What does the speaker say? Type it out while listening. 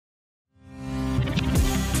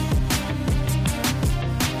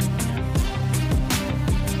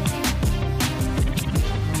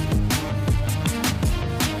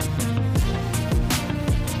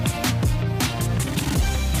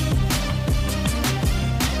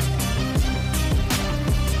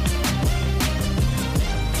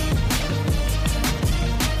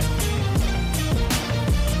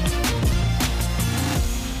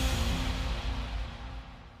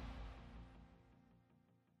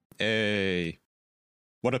Hey.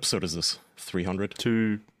 What episode is this? 300?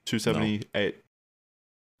 278.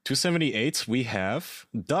 278, we have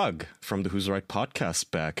Doug from the Who's Right podcast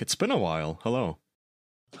back. It's been a while. Hello.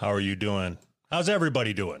 How are you doing? How's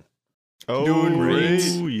everybody doing? Oh, Doing great.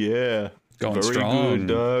 Yeah. Going Very strong. good,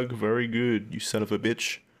 Doug. Very good. You son of a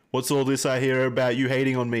bitch. What's all this I hear about you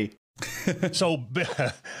hating on me? So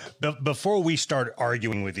before we start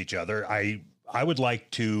arguing with each other, I would like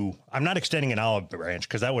to. I'm not extending an olive branch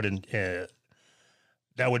because that would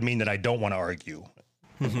mean that I don't want to argue.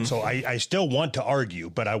 So I still want to argue,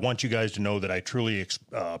 but I want you guys to know that I truly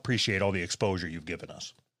appreciate all the exposure you've given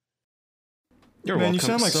us. You're Man, welcome. you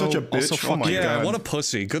sound like such a bitch. Also, Oh my Yeah, God. what a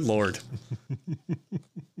pussy. Good lord.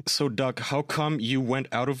 So, Doug, how come you went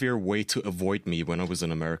out of your way to avoid me when I was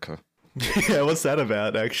in America? Yeah, what's that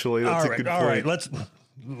about, actually? That's a good point. All right. Let's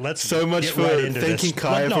So much get for right into thanking this.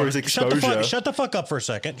 Kaya for his Shut exposure. the fuck up for a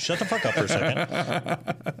second.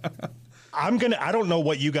 I don't know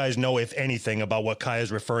what you guys know, if anything, about what Kai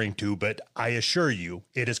is referring to, but I assure you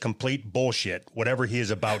it is complete bullshit, whatever he is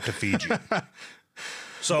about to feed you.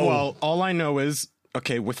 So, Well, all I know is,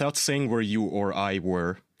 okay, without saying where you or I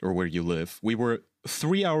were, or where you live, we were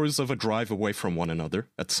 3 hours of a drive away from one another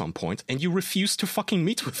at some point, and you refused to fucking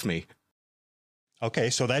meet with me. okay,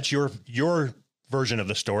 so that's your version of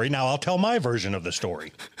the story. Now I'll tell my version of the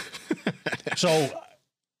story. So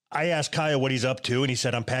I asked Kaya what he's up to, and he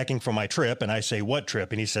said, I'm packing for my trip. And I say, what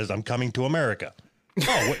trip? And he says, I'm coming to America.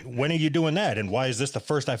 Oh, when are you doing that? And why is this the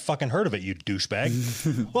first I fucking heard of it, you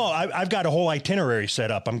douchebag? Well, I've got a whole itinerary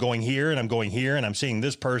set up. I'm going here and I'm going here and I'm seeing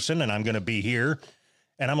this person and I'm going to be here.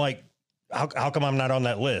 And I'm like, how come I'm not on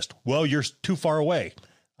that list? Well, you're too far away.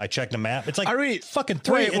 I checked the map. It's like fucking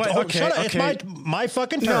three. Wait, okay, shut up. okay. It's my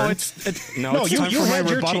fucking turn. No, it's time for my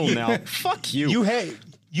rebuttal now. Fuck you.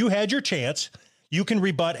 You had your chance. You can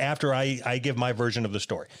rebut after I give my version of the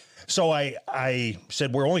story. So I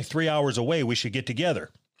said, we're only 3 hours away. We should get together.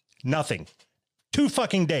 Nothing. 2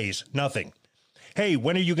 fucking days. Nothing. Hey,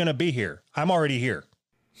 when are you going to be here? I'm already here.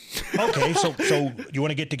 Okay. So you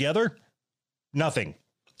want to get together? Nothing.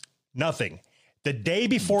 The day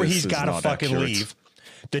before This he's is got to not fucking accurate. leave,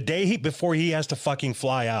 the day before he has to fucking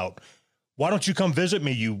fly out, why don't you come visit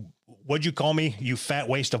me? What'd you call me? You fat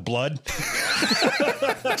waste of blood.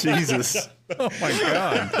 Jesus. Oh my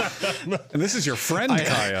god. And this is your friend,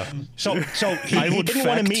 Kaya. So I he would didn't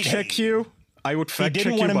want to fact meet check you. I would fact check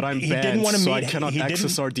didn't you, wanna- but I'm he didn't banned, wanna so I meet- cannot he access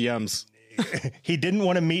didn't- our DMs. He didn't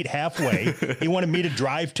want to meet halfway. He wanted me to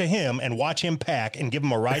drive to him and watch him pack and give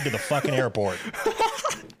him a ride to the fucking airport.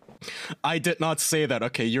 I did not say that.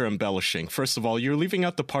 Okay, you're embellishing. First of all, you're leaving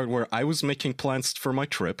out the part where I was making plans for my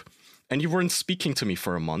trip, and you weren't speaking to me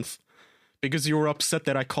for a month because you were upset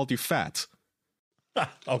that I called you fat.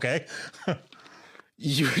 Okay. How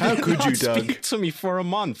did could not you, Doug? speak to me for a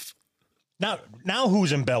month. Now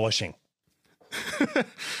who's embellishing?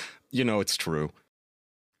 You know it's true.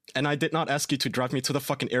 And I did not ask you to drive me to the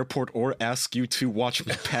fucking airport or ask you to watch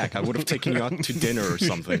me pack. I would have taken you out to dinner or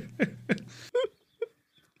something.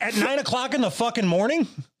 At 9 o'clock in the fucking morning?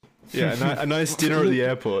 Yeah, a nice dinner at the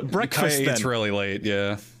airport. Kaya Breakfast eats then. really late,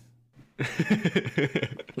 yeah.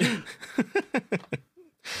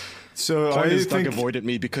 So Point I is, Doug think avoided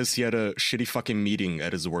me because he had a shitty fucking meeting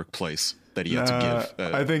at his workplace that he had to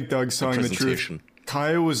give. I think Doug's telling the truth. presentation.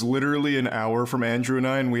 Kaya was literally an hour from Andrew and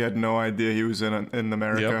I, and we had no idea he was in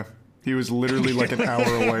America. Yep. He was literally like an hour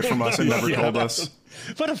away from us and never told us.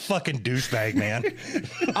 What a fucking douchebag, man.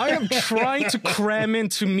 I am trying to cram in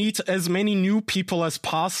to meet as many new people as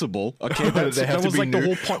possible. Okay, They have that to was be like the new.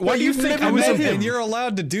 whole point. Why Well, do you you've think never I was met a him. And you're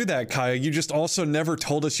allowed to do that, Kaya. You just also never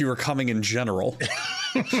told us you were coming in general.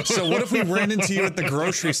 So what if we ran into you at the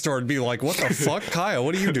grocery store and be like, what the fuck, Kaya?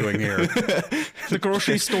 What are you doing here? the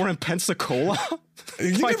grocery store in Pensacola?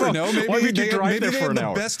 You Why never not? know. Maybe Why would you they, drive maybe there they for have an the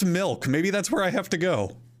hour? best milk. Maybe that's where I have to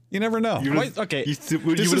go. You never know. Wait, okay, You this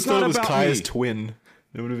would have is thought not it was about Kaya's me. twin.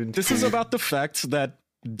 It would have been. This is about the fact that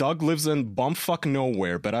Doug lives in bumfuck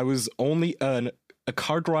nowhere, but I was only a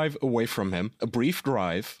car drive away from him, a brief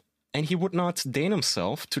drive, and he would not deign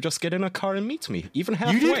himself to just get in a car and meet me, even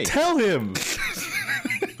halfway. You didn't tell him.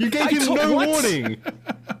 You gave I him told- no what? warning.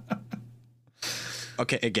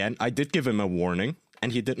 Okay, again, I did give him a warning,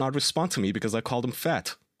 and he did not respond to me because I called him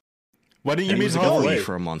fat. Why didn't you And he meet was going to halfway? leave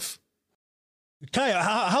for a month. Kaya,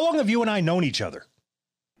 how long have you and I known each other?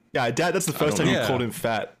 Yeah, Dad, that's the first time don't you know. called him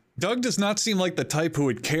fat. Doug does not seem like the type who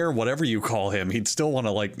would care whatever you call him. He'd still want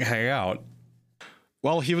to, like, hang out.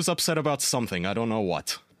 Well, he was upset about something. I don't know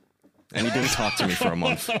what. And he didn't talk to me for a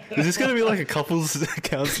month. Is this going to be like a couples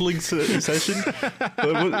counseling session?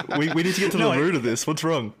 We need to get to the root of this. What's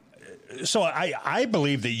wrong? So I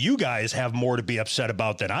believe that you guys have more to be upset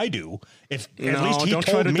about than I do. If at No, least he don't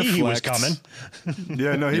try told to me he was deflect. coming.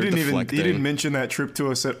 Yeah, no, he You're didn't deflecting. mention that trip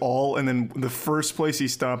to us at all. And then the first place he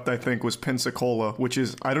stopped, I think, was Pensacola, which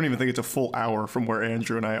is, I don't even think it's a full hour from where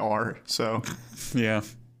Andrew and I are. So Yeah.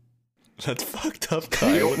 That's fucked up,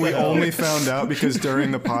 Kyle. we only found out because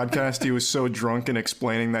during the podcast he was so drunk and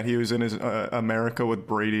explaining that he was in his America with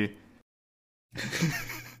Brady.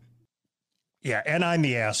 Yeah, and I'm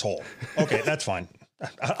the asshole. Okay, that's fine.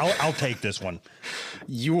 I'll take this one.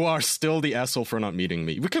 You are still the asshole for not meeting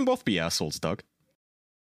me. We can both be assholes, Doug.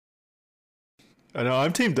 I know,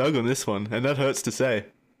 I'm Team Doug on this one, and that hurts to say.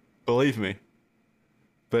 Believe me.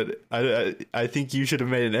 But I think you should have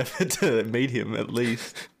made an effort to meet him, at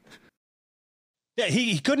least. Yeah,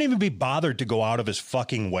 he couldn't even be bothered to go out of his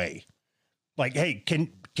fucking way. Like, hey, can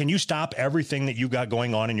you stop everything that you got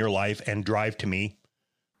going on in your life and drive to me?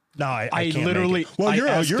 No, I can't literally. make it. Well, I you're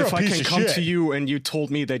asked a if I piece can of come shit. to you, and you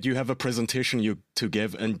told me that you have a presentation to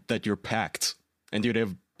give, and that you're packed, and you'd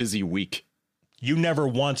have a busy week. You never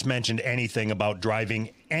once mentioned anything about driving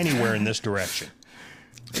anywhere in this direction.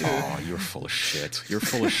 Oh, you're full of shit. You're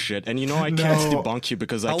full of shit. And you know I can't No. debunk you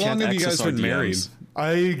because I How can't long have you access guys our been married? DMs.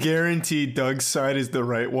 I guarantee Doug's side is the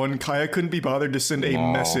right one. Kaya couldn't be bothered to send a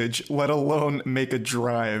message, let alone make a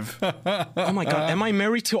drive. Oh my god, am I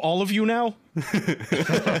married to all of you now? I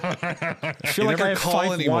feel You like never I have call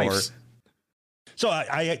 5 anymore. wives. So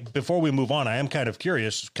I before we move on, I am kind of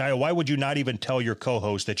curious, Kyle, why would you not even tell your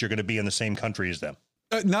co-host that you're going to be in the same country as them?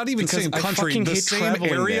 Not even Because same I country, fucking the hate same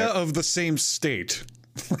traveling area there. of the same state.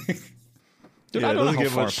 Dude, Yeah, I it don't know doesn't how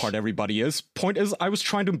get far much- apart everybody is. Point is, I was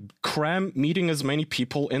trying to cram meeting as many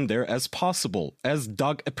people in there as possible. As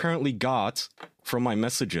Doug apparently got from my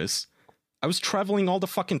messages, I was traveling all the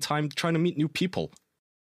fucking time trying to meet new people.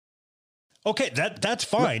 Okay, that's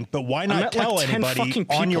fine, but why not met like tell 10 anybody fucking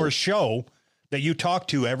on people. your show that you talk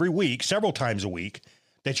to every week, several times a week,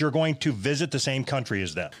 that you're going to visit the same country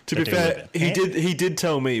as them? To that be they live fair, in? he did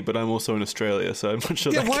tell me, but I'm also in Australia, so I'm not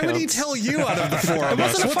sure Yeah, that why counts. would he tell you out of the four of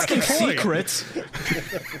us? What's the point? Secrets.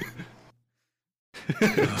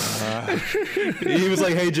 He was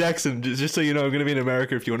like, "Hey Jackson, just so you know, I'm going to be in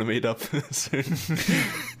America if you want to meet up soon."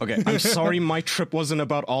 Okay, I'm sorry my trip wasn't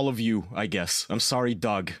about all of you, I guess. I'm sorry,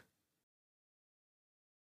 Doug.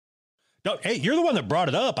 No, hey, you're the one that brought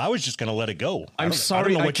it up. I was just going to let it go. I'm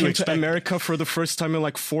sorry I what you came to expect. America for the first time in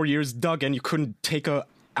like 4 years, Doug, and you couldn't take a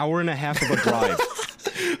hour and a half of a drive.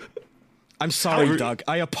 I'm sorry, Doug.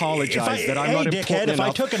 I apologize that I'm not dickhead, important if I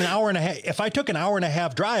enough. took an hour and a half, if I took an hour and a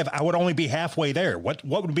half drive, I would only be halfway there. What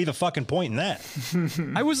would be the fucking point in that?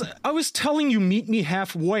 I was telling you meet me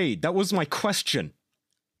halfway. That was my question.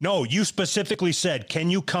 No, you specifically said, "Can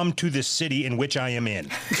you come to the city in which I am in?"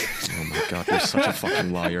 Oh my god, you're such a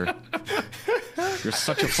fucking liar. You're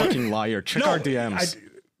such a fucking liar. Check our DMs.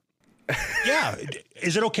 Yeah,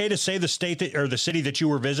 is it okay to say the state that, or the city that you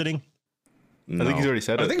were visiting? I think he's already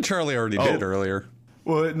said it. I think Charlie already did earlier.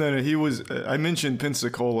 Well, no, he was. I mentioned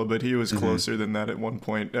Pensacola, but he was closer than that at one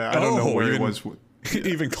point. I don't know Oh, where he even- was.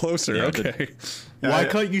 Even closer. Yeah, Okay. Why I-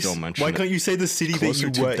 can't you? Don't mention Why it. can't you say the city that Closer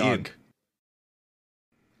you to were in? Doug.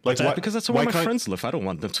 Like that? why- Because that's where why my can't- friends live. I don't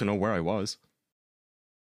want them to know where I was.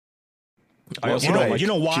 I Well, also you know- don't like you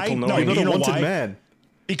know why? people No, knowing You're not you a know wanted why? man.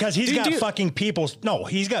 Because he's Did got you- fucking people. No,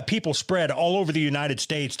 he's got people spread all over the United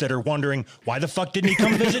States that are wondering why the fuck didn't he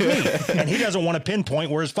come visit me? And he doesn't want to pinpoint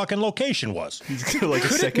where his fucking location was. Like a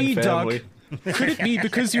Could it second be, family. Doug? Could it be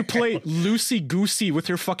because you play loosey-goosey with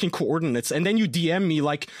your fucking coordinates and then you DM me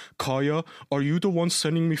like, Kaya, are you the one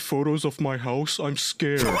sending me photos of my house? I'm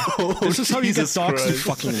scared. This is how you get Jesus doxed, you Christ.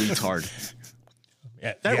 fucking retard.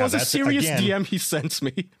 Yeah, That yeah, was a that's- serious again, DM he sent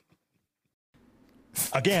me.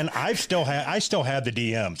 Again, I still have the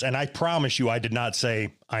DMs, and I promise you, I did not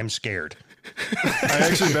say I'm scared. I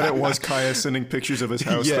actually bet it was Kaya sending pictures of his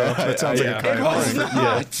house. Yeah, though. That sounds like yeah. a Kaya. It was thing.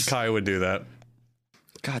 not. Kai would do that.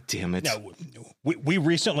 God damn it. Now, we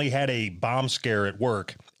recently had a bomb scare at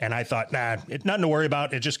work, and I thought, nah, it's nothing to worry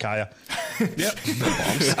about. It's just Kaya. Yep.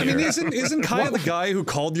 I mean, isn't Kaya the guy who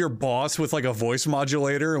called your boss with like a voice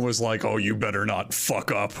modulator and was like, "Oh, you better not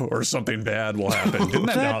fuck up or something bad will happen"? Didn't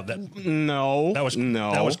that? No, that No. was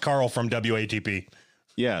no. That was Carl from WATP.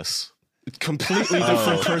 Yes. Completely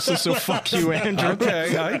different person, so fuck you, Andrew.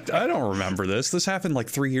 Okay, I don't remember this. This happened like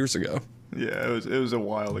 3 years ago. Yeah, it was a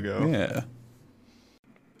while ago. Yeah.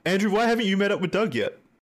 Andrew, why haven't you met up with Doug yet?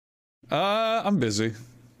 I'm busy.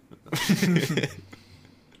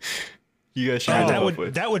 You guys should meet that up would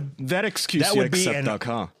with. that would That excuse That you would be accept, an- Doug,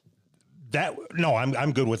 huh? that no,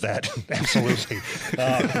 I'm good with that. Absolutely.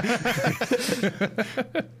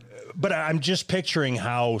 But I'm just picturing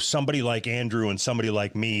how somebody like Andrew and somebody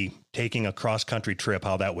like me taking a cross-country trip,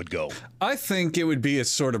 how that would go. I think it would be a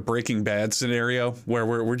sort of Breaking Bad scenario where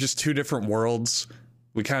we're just two different worlds.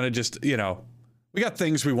 We kind of just, we got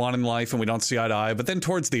things we want in life and we don't see eye to eye, but then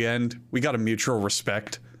towards the end, we got a mutual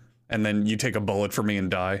respect, and then you take a bullet for me and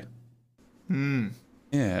die.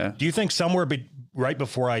 Yeah. Do you think somewhere right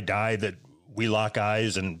before I die that we lock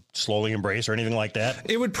eyes and slowly embrace or anything like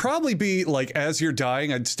that? It would probably be like, as you're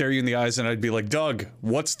dying, I'd stare you in the eyes and I'd be like, Doug,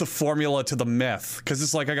 what's the formula to the meth? Because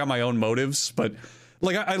it's like I got my own motives, but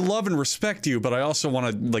like I love and respect you, but I also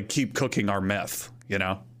want to like keep cooking our meth,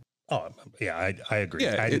 Oh, yeah, I agree.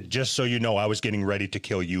 Yeah, just so you know, I was getting ready to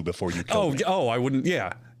kill you before you killed me. Oh, I wouldn't.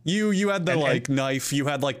 Yeah. You had the knife. You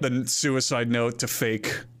had like the suicide note to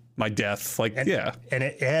fake my death. And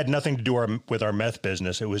it had nothing to do with our meth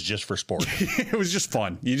business. It was just for sport. It was just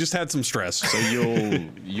fun. You just had some stress. So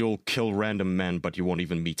you'll kill random men, but you won't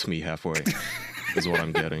even meet me halfway. Is what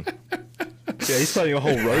I'm getting. Yeah, he's planning a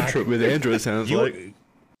whole road trip with Andrew, it sounds like.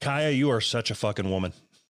 Kaya, you are such a fucking woman.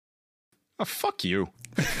 Oh, fuck you.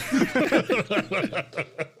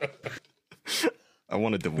 I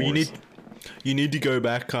want a divorce. You need to go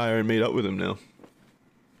back, Kaya, and meet up with him now.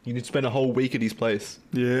 You need to spend a whole week at his place.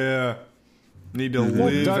 Yeah. Need to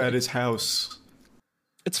live at his house.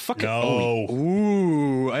 It's fucking no.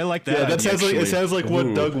 Ooh, I like that. Yeah, that idea, sounds like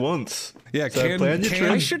what Doug wants. Yeah,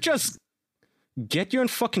 So I should just get you in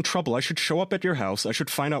fucking trouble. I should show up at your house. I should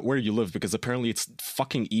find out where you live, because apparently it's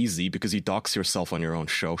fucking easy because you dox yourself on your own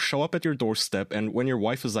show. Show up at your doorstep, and when your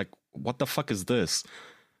wife is like, what the fuck is this?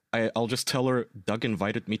 I'll just tell her, Doug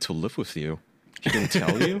invited me to live with you. He didn't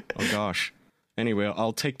tell you? Oh gosh. Anyway,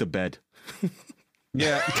 I'll take the bed.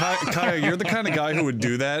 Yeah, Kaya, you're the kind of guy who would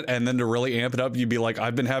do that, and then to really amp it up, you'd be like,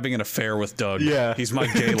 I've been having an affair with Doug. Yeah. He's my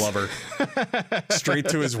gay lover. Straight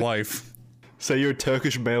to his wife. So you're a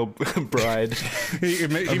Turkish male bride. He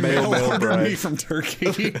male mail ordered bride. me from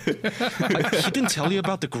Turkey. He didn't tell you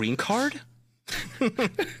about the green card?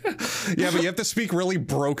 Yeah, but you have to speak really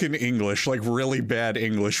broken English, like really bad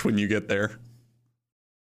English when you get there.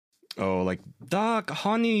 Oh, like, Doug,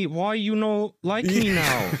 honey, why you no like me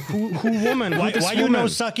now? Who woman? Why you woman? know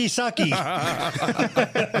sucky sucky?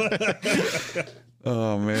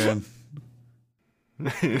 Oh, man.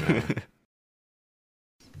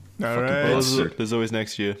 All right. Well, there's always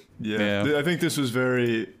next year. Yeah. I think this was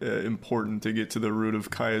very important to get to the root of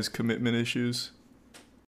Kaya's commitment issues.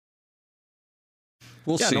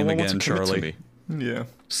 We'll see him again, Charlie. Yeah.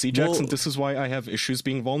 See, Jackson, this is why I have issues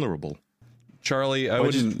being vulnerable. Charlie, I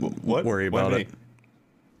wouldn't worry about it.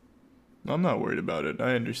 I'm not worried about it.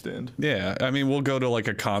 I understand. Yeah, I mean, we'll go to like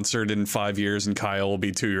a concert in 5 years, and Kyle will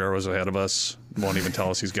be 2 euros ahead of us. Won't even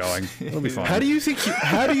tell us he's going. It'll be fine. How do you think?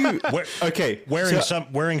 Okay, Wearing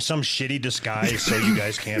some shitty disguise so you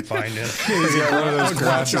guys can't find him. He's got one of those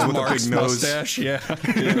glasses with a Mark's big nose. mustache. Yeah.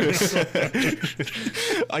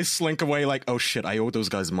 I slink away like, oh shit, I owe those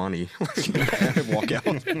guys money. I walk out.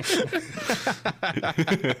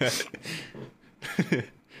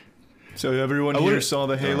 So everyone here saw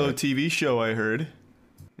the Halo TV show, I heard.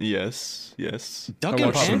 Yes. Doug I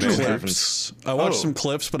and watched, Andrew some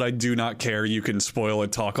clips, but I do not care. You can spoil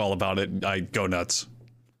it, talk all about it. I go nuts.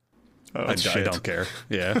 I don't care.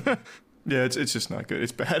 Yeah. Yeah, it's just not good.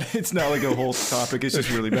 It's bad. It's not like a whole topic. It's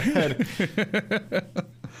just really bad.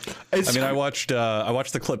 I watched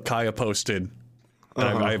the clip Kaya posted.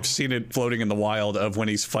 And I've seen it floating in the wild of when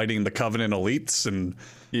he's fighting the Covenant elites, and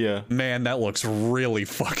Yeah. man, that looks really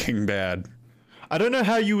fucking bad. I don't know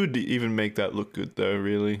how you would even make that look good, though.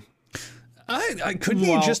 Really. I couldn't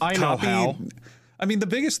you just I know copy? how. I mean, the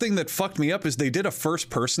biggest thing that fucked me up is they did a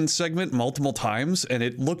first-person segment multiple times, and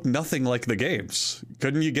it looked nothing like the games.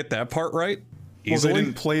 Couldn't you get that part right? Well, Easily? they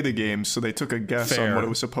didn't play the game, so they took a guess Fair. on what it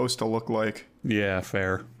was supposed to look like. Yeah,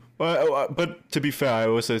 fair. But to be fair, I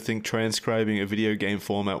also think transcribing a video game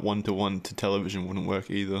format 1-to-1 to television wouldn't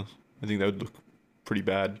work either. I think that would look pretty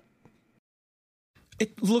bad.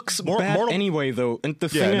 It looks bad anyway, though. And the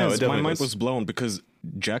thing is, my mind does. was blown because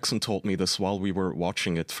Jackson told me this while we were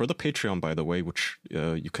watching it for the Patreon, by the way, which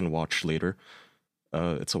you can watch later.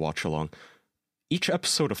 It's a watch along. Each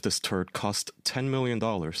episode of this turd cost $10 million.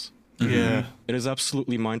 Yeah. It is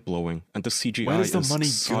absolutely mind blowing, and the CGI Where does the is money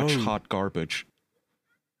such go? hot garbage.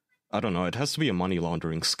 I don't know. It has to be a money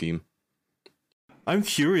laundering scheme. I'm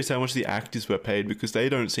curious how much the actors were paid because they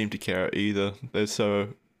don't seem to care either. They're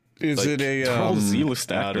so Is it a They're all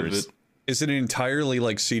Z-list out of actors. it. is it an entirely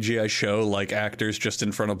like CGI show, like actors just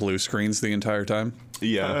in front of blue screens the entire time?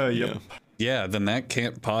 Yeah. Yep. Yeah, then that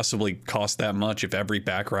can't possibly cost that much if every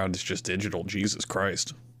background is just digital. Jesus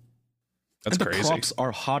Christ. That's and crazy. the props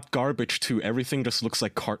are hot garbage too. Everything just looks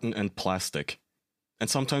like carton and plastic. And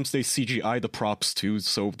sometimes they CGI the props too.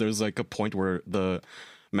 So there's like a point where the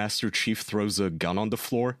Master Chief throws a gun on the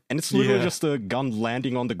floor, and it's literally Yeah. just a gun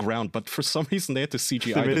landing on the ground. But for some reason, they had to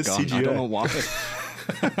CGI They made the it gun. I CGI. don't know why.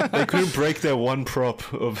 They couldn't break their one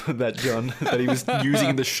prop of that gun that he was using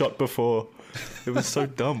in the shot before. It was so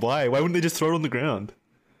dumb. Why? Why wouldn't they just throw it on the ground?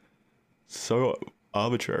 So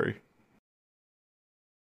arbitrary.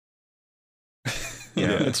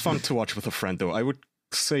 Yeah, it's fun to watch with a friend, though. I would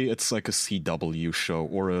say it's like a CW show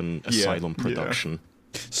or an Asylum production.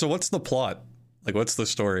 So what's the plot? Like, what's the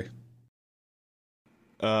story?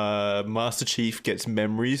 Master Chief gets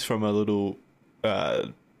memories from a little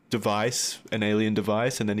device, an alien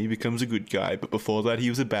device, and then he becomes a good guy. But before that, he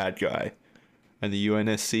was a bad guy. And the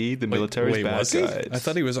UNSC, the military's Wait, bad was he? guys. I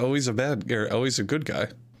thought he was always always a good guy.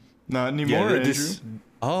 Not anymore, Yeah, Andrew. this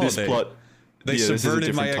plot. They yeah, this is a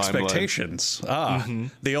subverted my different timeline. expectations.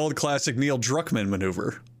 The old classic Neil Druckmann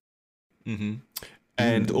maneuver.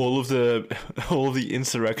 And all of the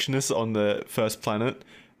insurrectionists on the first planet,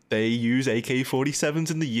 they use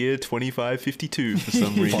AK-47s in the year 2552 for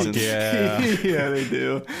some reason. Yeah, Yeah, they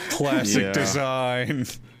do. classic Yeah. design.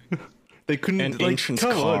 They couldn't And like, ancient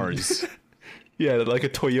come on. cars. Yeah, like a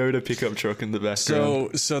Toyota pickup truck in the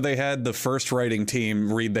background. So they had the first writing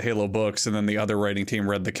team read the Halo books, and then the other writing team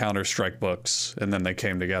read the Counter-Strike books, and then they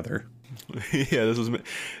came together. Yeah, this was.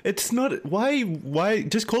 It's not. Why?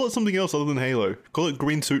 Just call it something else other than Halo. Call it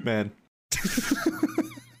Green Suit Man.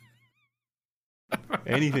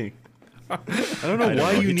 Anything. I don't know I don't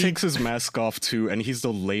why know. you He need. takes his mask off too, and he's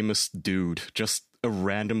the lamest dude. Just a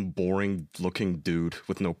random, boring-looking dude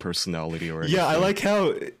with no personality or anything. Yeah, I like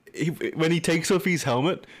how when he takes off his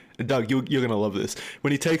helmet. Doug, you're gonna love this.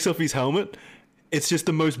 When he takes off his helmet, it's just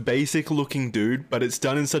the most basic looking dude, but it's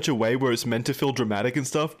done in such a way where it's meant to feel dramatic and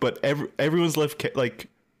stuff. But everyone's left like,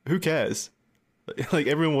 who cares? Like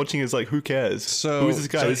everyone watching is like, who cares? So- who is this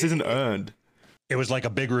guy? so This isn't earned. It was like a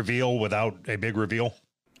big reveal without a big reveal.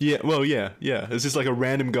 Yeah, well, yeah. It's just like a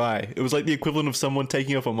random guy. It was like the equivalent of someone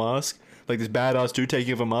taking off a mask, like this badass dude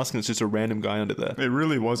taking off a mask, and it's just a random guy under there. It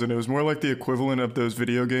really wasn't. It was more like the equivalent of those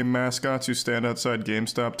video game mascots who stand outside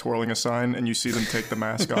GameStop twirling a sign and you see them take the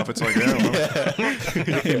mask off. It's like, yeah,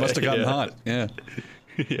 well, He must have gotten hot. Yeah,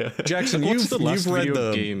 Yeah. Jackson, What's the last you've read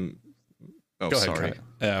video the game? Oh, Go ahead, sorry. Kai.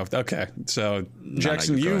 Yeah, okay. So,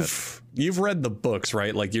 Jackson, you go you've read the books,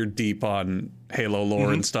 right? Like you're deep on Halo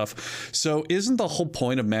lore and stuff. So, isn't the whole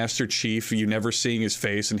point of Master Chief you never seeing his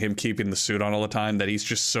face and him keeping the suit on all the time that he's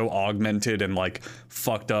just so augmented and like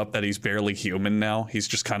fucked up that he's barely human now? He's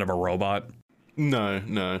just kind of a robot. No.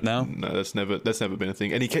 That's never been a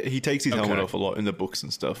thing. And he takes his helmet Okay. off a lot in the books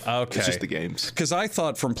and stuff. Okay. It's just the games. Because I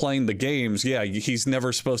thought from playing the games, yeah, he's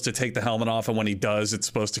never supposed to take the helmet off, and when he does, it's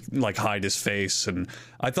supposed to like hide his face. And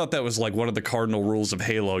I thought that was like one of the cardinal rules of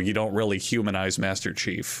Halo. You don't really humanize Master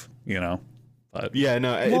Chief, you know. But Yeah,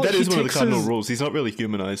 no, Well, that he is one of the takes cardinal his- rules. He's not really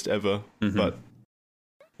humanized ever, but.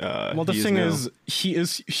 Well, the he thing now. is, he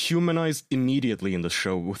is humanized immediately in the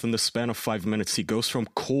show. Within the span of 5 minutes, he goes from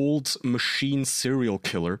cold machine serial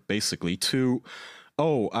killer, basically, to,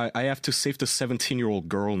 oh, I have to save the 17-year-old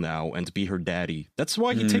girl now and be her daddy. That's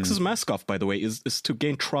why he takes his mask off, by the way, is to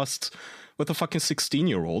gain trust with a fucking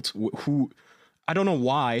 16-year-old who, I don't know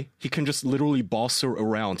why, he can just literally boss her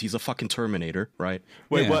around. He's a fucking Terminator, right?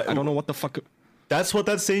 Wait, Yeah. what? I don't know what the fuck... That's what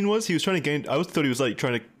that scene was? He was trying to gain. I thought he was like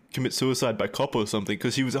trying to commit suicide by cop or something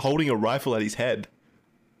because he was holding a rifle at his head.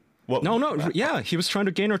 What? No, yeah, he was trying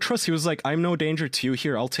to gain her trust. He was like, I'm no danger to you.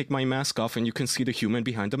 Here, I'll take my mask off and you can see the human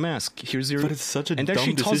behind the mask. Here's your... But it's such a And then dumb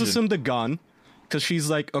she tosses decision. him the gun because she's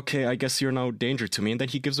like, okay, I guess you're no danger to me. And then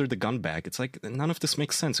he gives her the gun back. It's like, none of this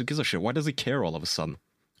makes sense. Who gives a shit? Why does he care all of a sudden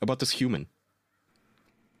about this human?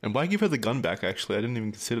 And why give her the gun back, actually? I didn't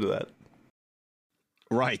even consider that.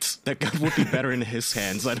 Right. That gun would be better in his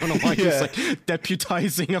hands. I don't know why he's Yeah. like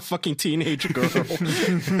deputizing a fucking teenage girl. Go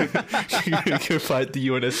fight the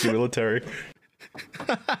UNSC military.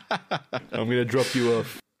 I'm gonna drop you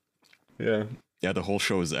off. Yeah. Yeah, the whole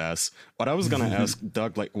show is ass. But I was gonna ask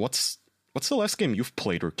Doug, like, what's the last game you've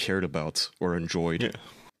played or cared about or enjoyed? Yeah.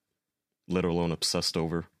 Let alone obsessed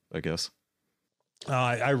over, I guess.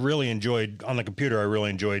 I really enjoyed on the computer. I really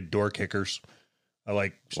enjoyed Door Kickers. I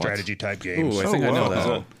like strategy type games. Ooh, I think I know that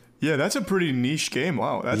wow. one. Yeah, that's a pretty niche game.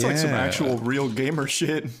 Wow, that's like some Yeah. actual real gamer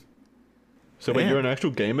shit. So, wait, Damn. you're an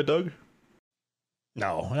actual gamer, Doug?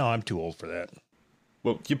 No, I'm too old for that.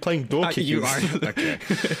 Well, you're playing door kickers. You are. Okay.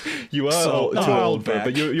 You are So, too a while old, but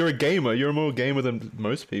back- you're a gamer. You're more gamer than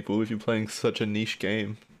most people if you're playing such a niche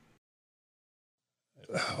game.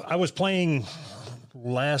 I was playing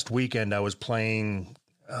last weekend. I was playing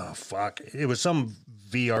oh fuck, it was some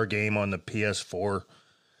VR game on the PS4.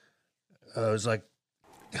 It was like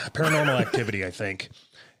Paranormal Activity, I think.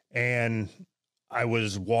 And I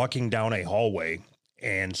was walking down a hallway,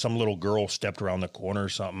 and some little girl stepped around the corner or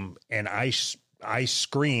something, and I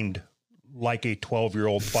screamed like a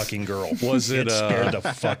 12-year-old fucking girl. Was it scared the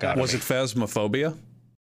fuck out of me. Was it Phasmophobia?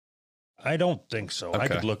 I don't think so. I Okay.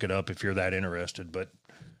 could look it up if you're that interested, but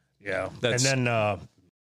yeah. That's- And then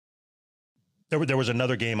there was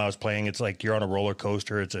another game I was playing. It's like you're on a roller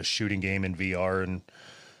coaster. It's a shooting game in VR, and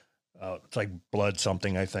it's like Blood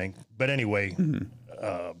something, I think. But anyway,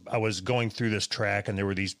 I was going through this track, and there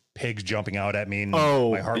were these pigs jumping out at me, and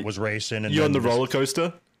Oh, my heart was racing. And You're on then the roller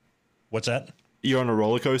coaster? What's that? You're on a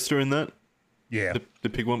roller coaster in that? Yeah. The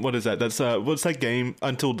pig one? What is that? That's what's that game?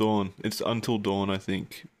 Until Dawn. It's Until Dawn, I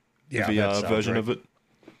think. Yeah, The that VR sounds version right. of it.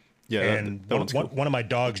 Yeah, And that one's cool. one of my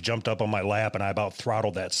dogs jumped up on my lap, and I about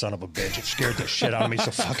throttled that son of a bitch. It scared the shit out of me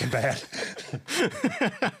so fucking bad.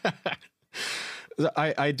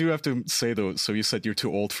 I do have to say though, so you said you're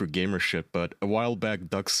too old for gamer shit, but a while back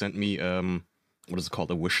Doug sent me what is it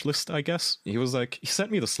called, a wish list, I guess. He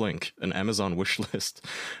sent me this link, an Amazon wish list,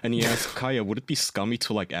 and he asked Kaya, would it be scummy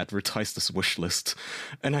to like advertise this wish list?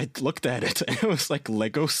 And I looked at it, and it was like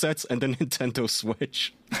Lego sets and the Nintendo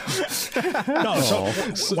Switch. No,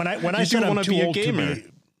 so when I You said do I'm wanna too be a old gamer. to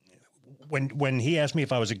be, when he asked me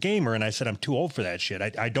if I was a gamer, and I said I'm too old for that shit,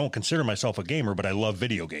 I don't consider myself a gamer, but I love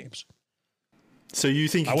video games. So you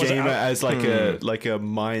think I wasn't- gamer I- as like a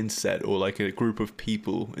mindset or like a group of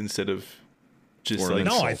people instead of just Or like an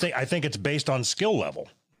No, insult. I think it's based on skill level.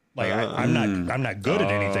 Like I'm not good at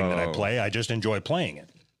anything that I Oh. play. I just enjoy playing it.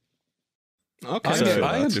 Okay, I get that.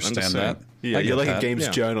 I I'm understand just that. saying. Yeah, I you're get like that. a games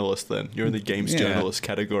Yeah. journalist then. You're in the games Yeah. journalist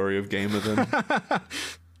category of gamer then.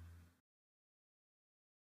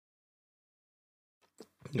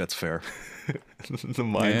 That's fair. The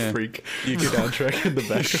mind Yeah. freak soundtrack in the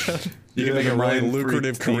background. You can Yeah, make the a really Mind Freak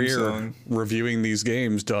lucrative theme career song. reviewing these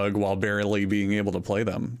games, Doug, while barely being able to play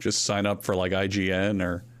them. Just sign up for like IGN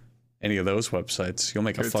or any of those websites. You'll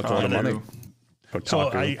make a fuckload of money. So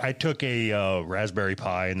Kotaku. I took a Raspberry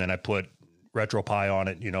Pi, and then I put RetroPie on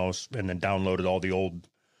it, and then downloaded all the old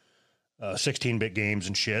 16-bit games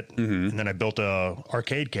and shit. And then I built a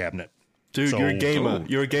arcade cabinet. Dude, So- you're a gamer. Oh.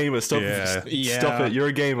 You're a gamer. Stop. Yeah. Yeah. Stop it. You're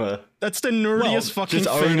a gamer. That's the nerdiest fucking just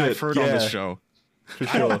own thing it. I've heard on this Yeah. show. For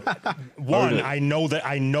sure. One, it. I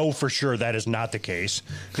know for sure that is not the case.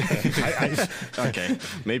 Okay,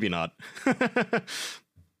 maybe not.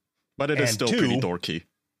 But it is And still two- pretty dorky.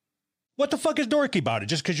 What the fuck is dorky about it?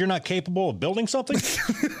 Just because you're not capable of building something?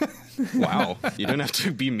 Wow, you don't have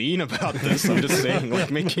to be mean about this. I'm just saying, like,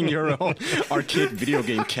 making your own arcade video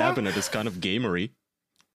game cabinet is kind of gamery.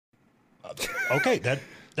 Okay,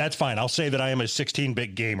 that's fine. I'll say that I am a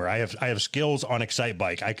 16-bit gamer. I have skills on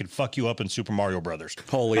Excitebike. I could fuck you up in Super Mario Brothers.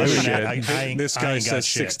 Holy Other than shit. that, I ain't- This I guy ain't got says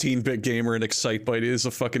shit. 16-bit gamer and Excitebike is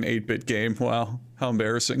a fucking 8-bit game. Wow. How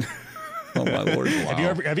embarrassing. Oh my lord.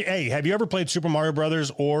 Have you ever played Super Mario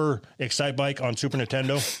Brothers or Excitebike on Super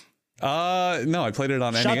Nintendo? No, I played it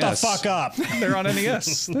on Shut NES. the fuck up. They're on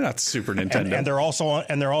NES. They're not Super Nintendo. And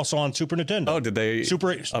they're also on Super Nintendo. Oh, did they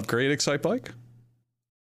Super? upgrade Excitebike?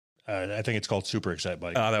 I think it's called Super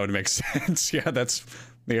Excitebike. Oh, that would make sense. Yeah, that's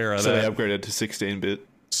the era So they that upgraded to 16-bit.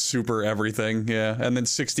 super everything. Yeah, and then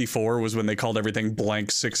 64 was when they called everything blank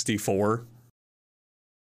 64.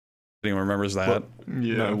 Anyone remembers that?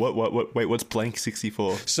 Yeah. No, what? Wait, what's blank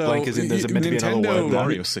 64? So, blank is in there's meant to be another Nintendo- word. there?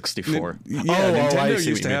 Mario 64. Yeah, Oh, I Nintendo see what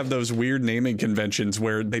used to you have those weird naming conventions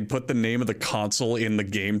where they'd put the name of the console in the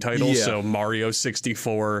game title. Yeah. So Mario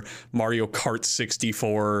 64, Mario Kart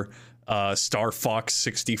 64, Star Fox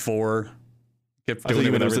 64. Kept I thought doing you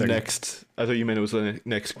it meant with it was the everything. next. I thought you meant it was the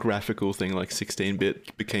next graphical thing, like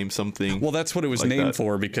 16-bit became something. Well, that's what it was like named that.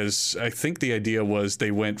 for because I think the idea was they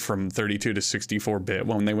went from 32 to 64-bit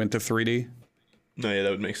when they went to 3D. No, yeah, that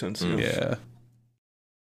would make sense. Yeah.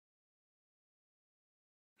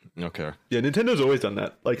 Okay. Yeah, Nintendo's always done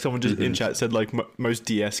that. Like someone just in chat said, like most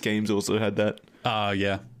DS games also had that.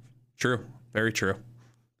 Yeah. True. Very true.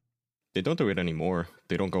 They don't do it anymore.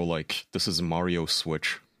 They don't go like, this is Mario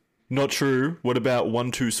Switch. Not true. What about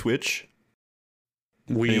 1-2 Switch?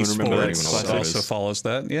 Wii Anyone remember that Sports classic? also follows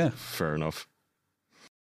that. Yeah. Fair enough.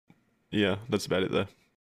 Yeah, that's about it there.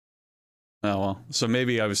 Oh well. So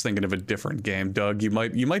maybe I was thinking of a different game, Doug. You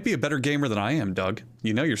might be a better gamer than I am, Doug.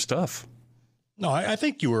 You know your stuff. No, I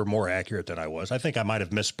think you were more accurate than I was. I think I might have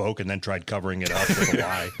misspoke and then tried covering it up with a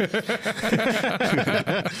lie.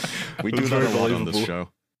 We It do was that a very lot on this believable. show.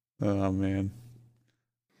 Oh man.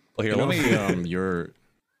 Well, here, You know, let me. if, your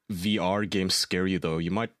VR games scare you though, you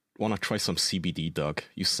might want to try some CBD, Doug.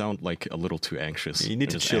 You sound like a little too anxious. You need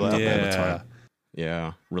to Just chill out, man. Yeah.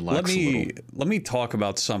 Yeah, relax a little. Let me talk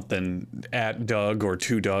about something at Doug or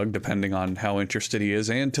to Doug, depending on how interested he is,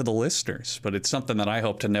 and to the listeners. But it's something that I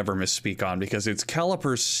hope to never misspeak on because it's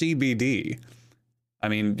Caliper CBD. I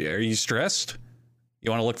mean, are you stressed?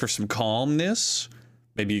 You want to look for some calmness?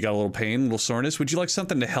 Maybe you got a little pain, a little soreness. Would you like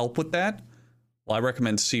something to help with that? Well, I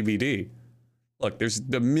recommend CBD. Look, there's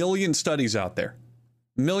a million studies out there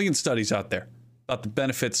about the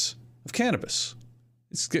benefits of cannabis.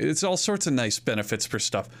 It's all sorts of nice benefits for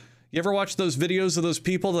stuff. You ever watch those videos of those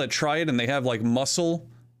people that try it and they have like muscle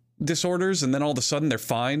disorders and then all of a sudden they're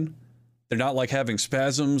fine? They're not like having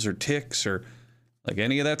spasms or tics or like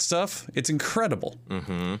any of that stuff. It's incredible.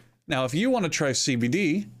 Mm-hmm. Now, if you want to try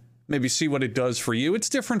CBD, maybe see what it does for you. It's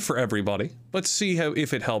different for everybody, but see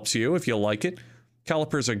if it helps you, if you like it.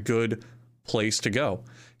 Caliper's a good place to go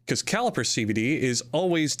because Caliper CBD is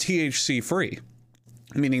always THC free,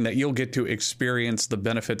 meaning that you'll get to experience the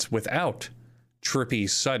benefits without trippy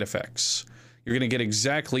side effects. You're going to get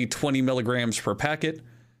exactly 20 milligrams per packet,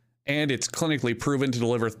 and it's clinically proven to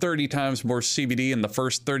deliver 30 times more CBD in the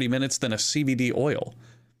first 30 minutes than a CBD oil,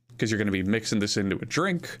 because you're going to be mixing this into a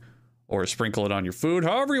drink or sprinkle it on your food,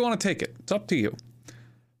 however you want to take it. It's up to you.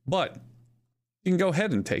 But you can go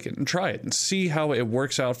ahead and take it and try it and see how it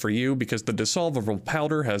works out for you, because the dissolvable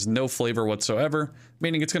powder has no flavor whatsoever,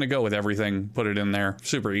 meaning it's going to go with everything. Put it in there.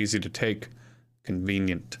 Super easy to take.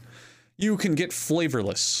 Convenient. You can get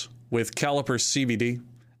flavorless with Caliper CBD,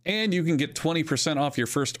 and you can get 20% off your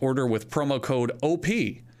first order with promo code OP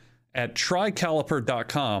at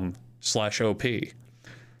trycaliper.com/OP.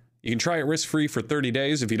 You can try it risk-free for 30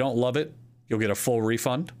 days. If you don't love it, you'll get a full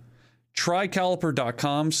refund.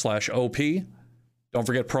 Trycaliper.com/OP. Don't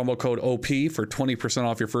forget promo code OP for 20%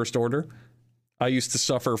 off your first order. I used to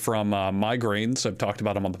suffer from migraines. I've talked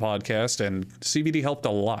about them on the podcast, and CBD helped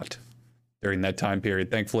a lot during that time period.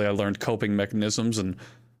 Thankfully, I learned coping mechanisms and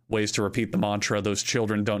ways to repeat the mantra, "Those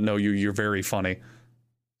children don't know you, you're very funny."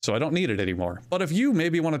 So I don't need it anymore. But if you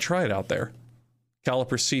maybe want to try it out there,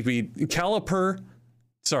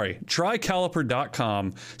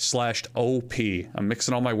 trycaliper.com/OP. I'm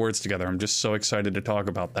mixing all my words together. I'm just so excited to talk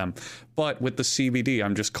about them. But with the CBD,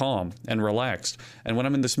 I'm just calm and relaxed. And when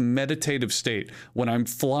I'm in this meditative state, when I'm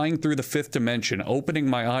flying through the fifth dimension, opening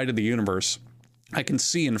my eye to the universe, I can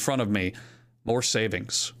see in front of me more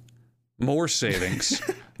savings, more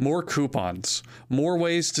coupons, more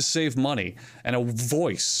ways to save money, and a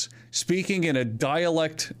voice speaking in a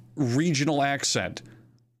dialect regional accent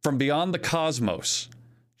from beyond the cosmos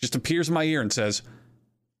just appears in my ear and says,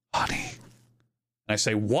 "Honey." And I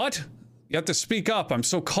say, "What? You have to speak up. I'm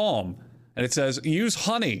so calm." And it says, "Use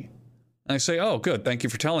honey." And I say, "Oh, good. Thank you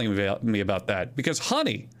for telling me about that." Because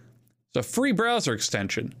honey is a free browser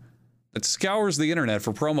extension that scours the internet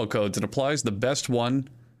for promo codes and applies the best one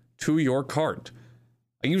to your cart.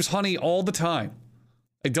 I use honey all the time.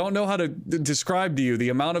 I don't know how to describe to you the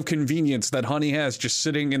amount of convenience that honey has just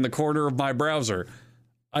sitting in the corner of my browser.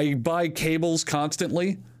 I buy cables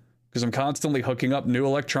constantly because I'm constantly hooking up new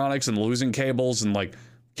electronics and losing cables, and like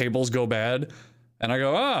cables go bad. And I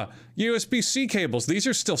go, USB-C cables. These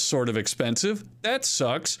are still sort of expensive. That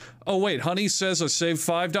sucks. Oh, wait, honey says I save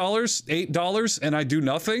 $5, $8, and I do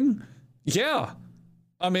nothing? Yeah,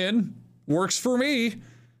 I'm in. Works for me.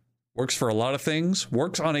 Works for a lot of things.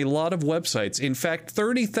 Works on a lot of websites. In fact,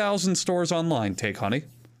 30,000 stores online take honey.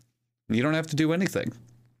 You don't have to do anything.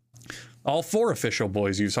 All 4 official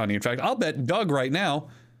boys use honey. In fact, I'll bet Doug right now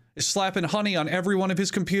is slapping honey on every one of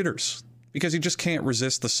his computers because he just can't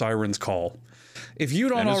resist the siren's call. If you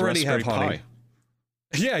don't already have honey... Pi.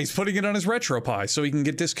 Yeah, he's putting it on his RetroPie so he can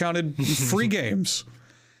get discounted free games.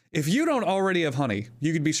 If you don't already have honey,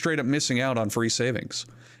 you could be straight up missing out on free savings.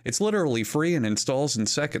 It's literally free and installs in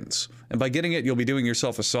seconds. And by getting it, you'll be doing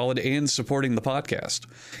yourself a solid and supporting the podcast.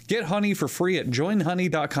 Get honey for free at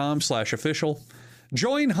joinhoney.com/official.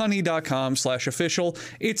 Joinhoney.com/official.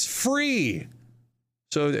 It's free.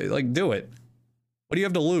 So, like, do it. What do you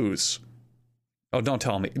have to lose? Oh, don't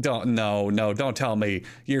tell me. Don't tell me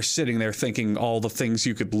you're sitting there thinking all the things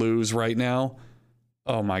you could lose right now.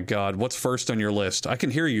 Oh my God, what's first on your list? I can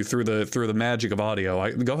hear you through the magic of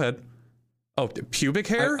audio. Go ahead. Oh, pubic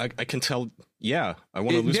hair? I can tell. Yeah, I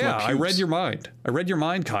want to lose my pubes. I read your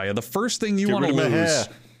mind, Kaya. The first thing you want to lose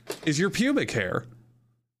is your pubic hair.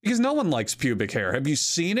 Because no one likes pubic hair. Have you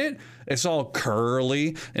seen it? It's all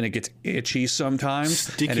curly and it gets itchy sometimes.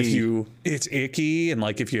 Sticky. And it's icky. And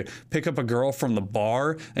like if you pick up a girl from the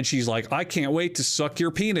bar and she's like, "I can't wait to suck your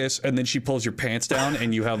penis." And then she pulls your pants down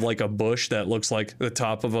and you have like a bush that looks like the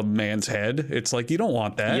top of a man's head. It's like, you don't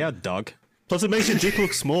want that. Yeah, Doug. Plus, it makes your dick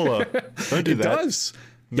look smaller. Don't do It that. does.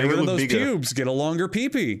 Make Get it rid of look those bigger. pubes. Get a longer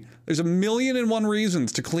pee-pee. There's 1,000,001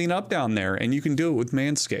 reasons to clean up down there, and you can do it with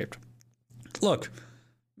Manscaped. Look,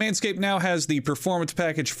 Manscaped now has the Performance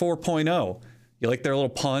Package 4.0. You like their little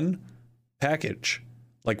pun? Package,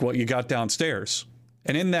 like what you got downstairs.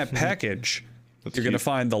 And in that package, you're going to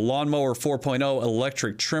find the Lawnmower 4.0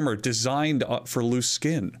 electric trimmer designed for loose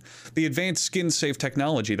skin. The advanced skin-safe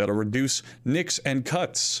technology that'll reduce nicks and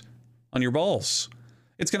cuts on your balls.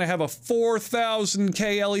 It's going to have a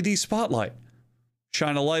 4,000K LED spotlight.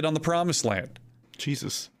 Shine a light on the promised land.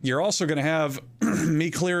 Jesus. You're also going to have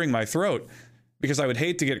me clearing my throat because I would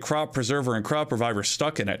hate to get Crop Preserver and Crop Reviver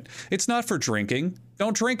stuck in it. It's not for drinking.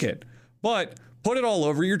 Don't drink it. But put it all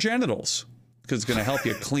over your genitals because it's going to help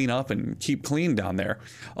you clean up and keep clean down there.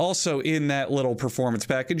 Also, in that little performance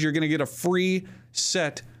package, you're going to get a free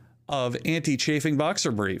set of anti-chafing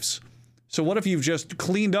boxer briefs. So what if you've just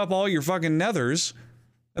cleaned up all your fucking nethers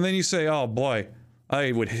and then you say, oh boy,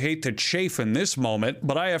 I would hate to chafe in this moment,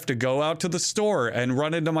 but I have to go out to the store and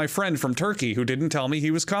run into my friend from Turkey who didn't tell me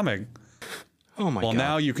he was coming. Oh my Well, god.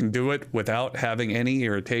 now you can do it without having any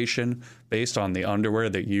irritation based on the underwear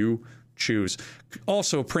that you choose.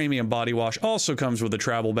 Also, premium body wash also comes with a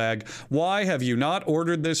travel bag. Why have you not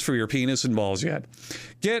ordered this for your penis and balls yet?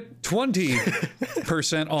 Get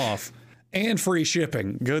 20% off and free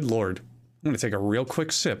shipping. Good Lord. I'm going to take a real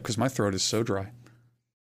quick sip because my throat is so dry.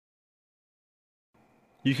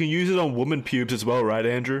 You can use it on woman pubes as well, right,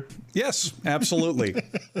 Andrew? Yes, absolutely.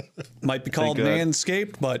 Might be called Thank God.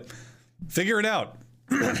 Manscaped, but figure it out.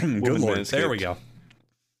 Good Lord. Manscaped. There we go.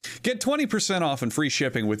 Get 20% off and free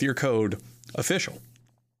shipping with your code official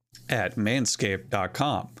at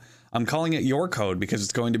manscaped.com. I'm calling it your code because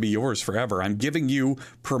it's going to be yours forever. I'm giving you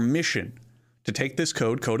permission to take this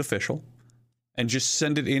code official, and just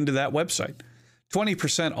send it into that website.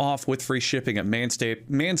 20% off with free shipping at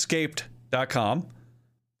manscaped.com.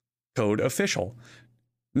 Code official.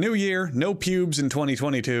 New year, no pubes in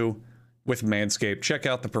 2022 with Manscaped. Check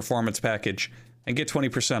out the performance package and get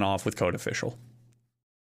 20% off with code official.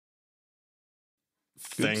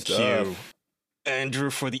 Thank stuff. you, Andrew,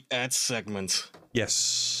 for the ad segment.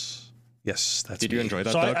 Yes. Yes, that's Did you me. enjoy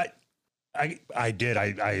that, So Doug? I did.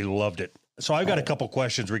 I loved it. So I've got a couple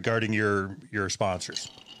questions regarding your sponsors.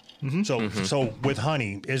 So with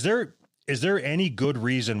Honey, is there any good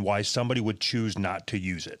reason why somebody would choose not to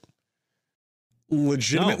use it?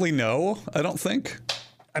 Legitimately, no, I don't think.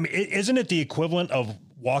 I mean, isn't it the equivalent of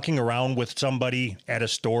walking around with somebody at a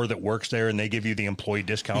store that works there and they give you the employee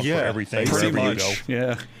discount Yeah, for everything pretty wherever you go? much.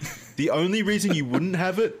 Yeah. The only reason you wouldn't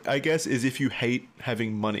have it, I guess, is if you hate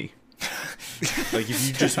having money. Like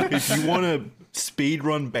if you want to speed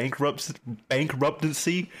run bankruptcy,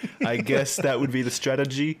 I guess that would be the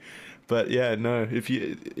strategy. But yeah, no, if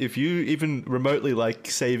you even remotely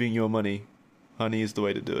like saving your money, Honey is the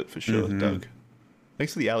way to do it for sure, Doug.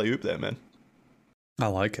 Thanks for the alley oop there, man. I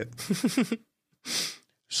like it.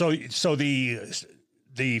 So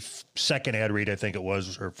the second ad read, I think it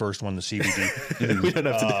was, or first one, the CBD. We don't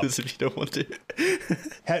have to do this if you don't want to.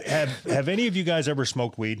 have any of you guys ever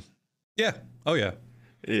smoked weed? Yeah. Oh, yeah.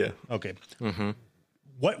 Yeah. Okay.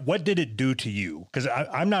 What did it do to you? Because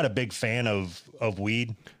I'm not a big fan of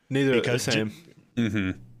weed. Neither are the Because same.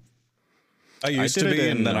 I used did to it be,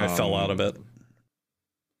 in, and then I fell out of it.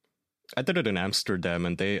 I did it in Amsterdam,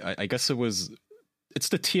 and I guess it's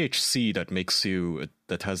the THC that makes you,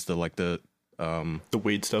 that has the The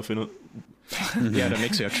weed stuff in it. yeah, that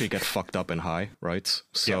makes you actually get fucked up and high, right?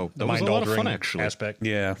 So the that was a lot of fun, mind-altering actually. aspect.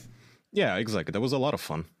 Yeah. Yeah, exactly. That was a lot of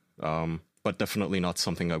fun. But definitely not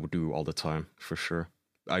something I would do all the time, for sure.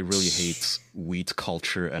 I really hate weed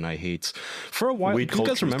culture, and I hate, for a while, Weed do you culture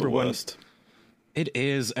guys is the remember when worst. it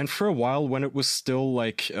is, and for a while when it was still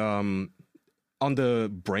like on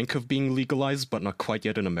the brink of being legalized, but not quite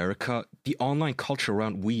yet in America, the online culture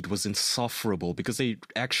around weed was insufferable because they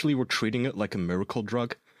actually were treating it like a miracle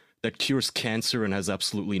drug that cures cancer and has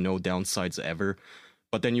absolutely no downsides ever.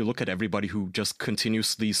 But then you look at everybody who just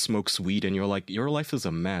continuously smokes weed, and you're like, your life is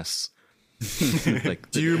a mess. Like,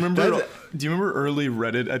 Do you remember early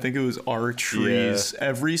Reddit? I think it was our trees. Yeah.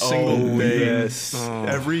 Every single day, yes.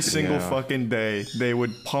 every single yeah. fucking day, they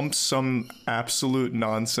would pump some absolute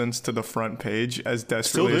nonsense to the front page as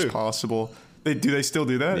desperately as do. possible. They still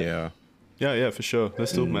do that? yeah. Yeah, for sure. They're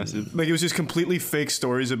still massive. Like, it was just completely fake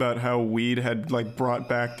stories about how weed had like brought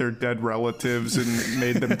back their dead relatives and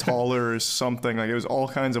made them taller or something. Like, it was all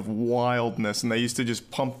kinds of wildness, and they used to just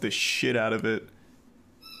pump the shit out of it.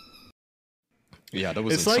 Yeah, that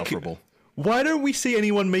was It's like- insufferable. Why don't we see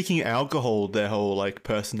anyone making alcohol their whole like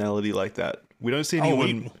personality like that? We don't see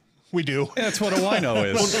anyone. We do. That's what a wino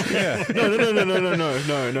is. Yeah.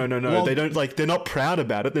 No. They don't like. They're not proud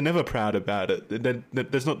about it. They're never proud about it.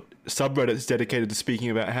 There's not subreddits dedicated to speaking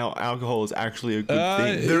about how alcohol is actually a good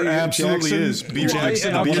thing. There absolutely is.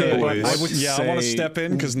 Jackson, Beer okay, boys. I would I want to say- step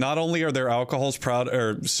in because not only are there alcohols proud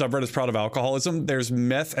or subreddits proud of alcoholism, there's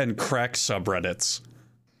meth and crack subreddits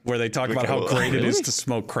where they talk about how great it is to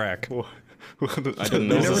smoke crack. I didn't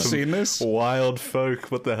know You never this. seen this? Wild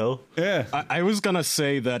folk. What the hell? Yeah. I was gonna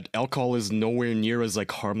say that alcohol is nowhere near as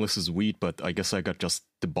like harmless as weed, but I guess I got just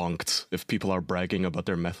debunked if people are bragging about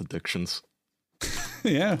their meth addictions.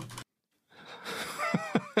 Yeah.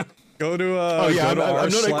 Go to I'm not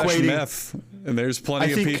equating- meth, and there's plenty I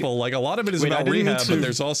of think- people. Like a lot of it is Wait, I about didn't mean rehab, to- but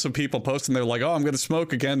there's also people posting. They're like, "Oh, I'm going to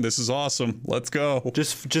smoke again. This is awesome. Let's go."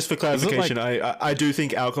 Just for clarification, I do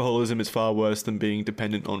think alcoholism is far worse than being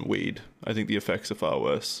dependent on weed. I think the effects are far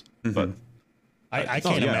worse. But I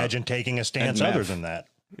can't yeah. imagine taking a stance And other meth. than that.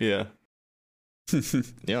 yeah.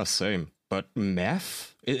 Yeah, same. But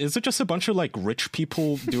meth? Is it just a bunch of like rich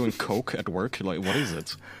people doing coke at work? Like, what is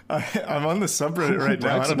it? I'm on the subreddit Who right now.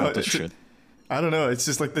 I brags don't know. about this shit? I don't know. It's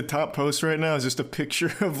just like the top post right now is just a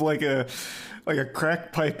picture of like a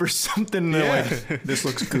crack pipe or something. They're like, this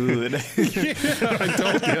looks good. I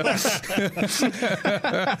told you.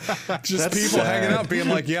 Just people sad. hanging out, being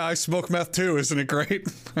like, "Yeah, I smoke meth too. Isn't it great?"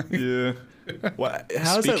 Yeah.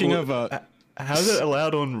 How's Speaking that, of, how's it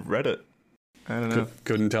allowed on Reddit? I don't know.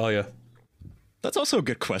 Couldn't tell you. that's also a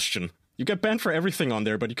good question. You get banned for everything on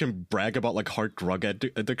there, but you can brag about like hard drug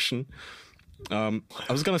addiction. I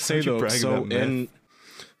was gonna say How'd you though, brag so about meth?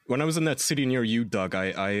 when I was in that city near you, Doug,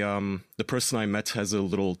 I the person I met has a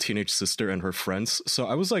little teenage sister and her friends. So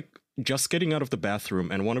I was like just getting out of the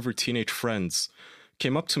bathroom, and one of her teenage friends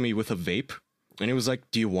came up to me with a vape, and he was like,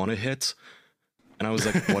 "Do you want a hit?" And I was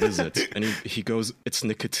like, "What is it?" And he goes, "It's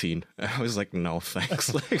nicotine." And I was like, "No,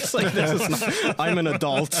 thanks." Like, it's like this is not. I'm an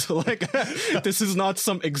adult. Like, this is not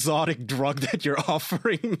some exotic drug that you're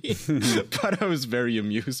offering me. But I was very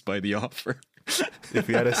amused by the offer. If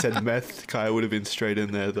we had said meth, Kai would have been straight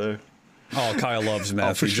in there though. Oh, Kyle loves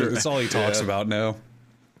meth. for sure. It's all he talks about now.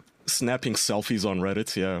 Snapping selfies on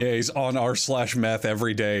Reddit, yeah. Yeah, he's on r/meth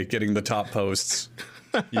every day, getting the top posts.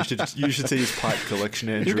 You should see his pipe collection,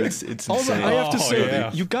 Andrew. It's Also, insane. I have to Oh, say,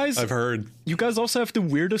 yeah. you guys, I've heard. you guys also have the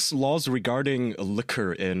weirdest laws regarding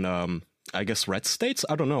liquor in, I guess, red states.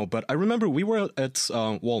 I don't know, but I remember we were at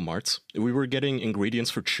Walmart. We were getting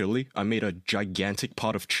ingredients for chili. I made a gigantic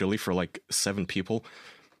pot of chili for like 7 people.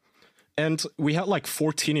 And we had like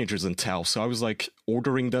 4 teenagers in tow. So I was like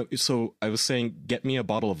ordering so I was saying, get me a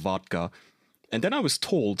bottle of vodka. And then I was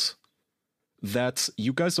told that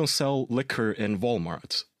you guys don't sell liquor in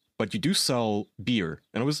Walmart, but you do sell beer.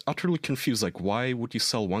 And I was utterly confused. Like, why would you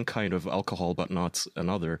sell one kind of alcohol but not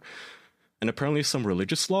another? And apparently some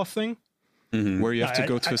religious law thing where you have to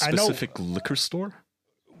go to a I know- specific liquor store.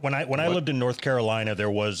 When I lived in North Carolina,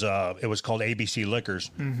 there was it was called ABC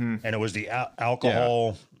Liquors, and it was the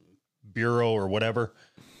alcohol bureau or whatever,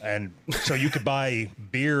 and so you could buy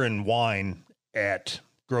beer and wine at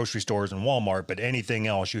grocery stores and Walmart, but anything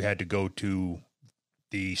else you had to go to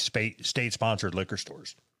the state-sponsored liquor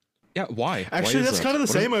stores. Yeah, why? Actually, that's kind of the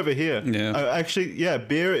same over here. Yeah.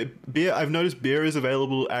 Beer. I've noticed beer is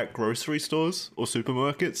available at grocery stores or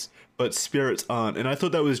supermarkets, but spirits aren't. And I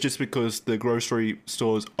thought that was just because the grocery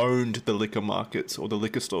stores owned the liquor markets or the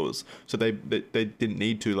liquor stores, so they didn't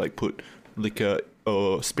need to like put liquor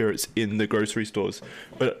or spirits in the grocery stores.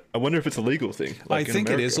 But I wonder if it's a legal thing. Like I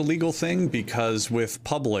think it is a legal thing because with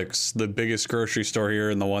Publix, the biggest grocery store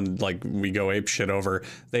here and the one like we go ape shit over,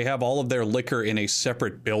 they have all of their liquor in a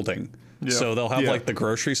separate building. So they'll have like the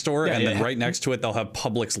grocery store and then right next to it they'll have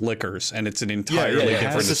Publix Liquors and it's an entirely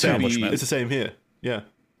different It's the same. establishment. It's the same here. Yeah.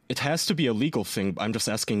 It has to be a legal thing. I'm just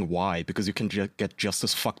asking why, because you can get just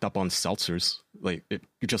as fucked up on seltzers. Like,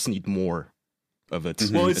 you just need more of it.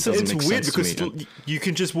 Well, It it's doesn't make weird sense to me. because you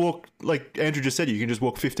can just walk, like Andrew just said, you can just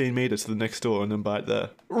walk 15 meters to the next door and then buy it there.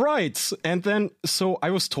 Right. And then, so I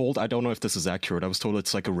was told, I don't know if this is accurate, I was told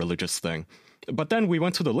it's like a religious thing. But then we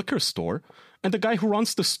went to the liquor store, and the guy who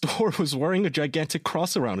runs the store was wearing a gigantic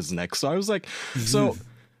cross around his neck. So I was like, so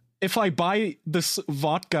if I buy this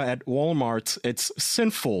vodka at Walmart, it's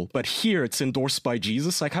sinful, but here it's endorsed by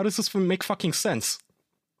Jesus? Like, how does this make fucking sense?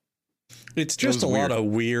 It's just a lot of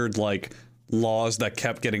weird, like, laws that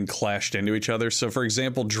kept getting clashed into each other. So, for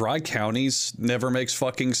example, dry counties never makes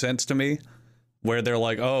fucking sense to me, where they're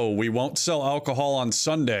like, oh, we won't sell alcohol on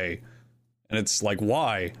Sunday. And it's like,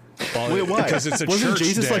 why? Well, Wait, why? Because it's a Wasn't church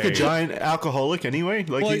Jesus day. like a giant alcoholic anyway?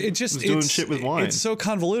 Like Well, he it just was doing it's, shit with wine. It's so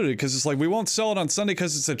convoluted because it's like, we won't sell it on Sunday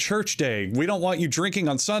because it's a church day. We don't want you drinking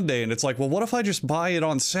on Sunday. And it's like, well, what if I just buy it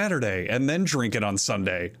on Saturday and then drink it on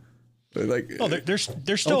Sunday? Like, Oh, there's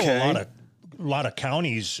still Okay. a lot of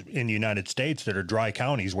counties in the United States that are dry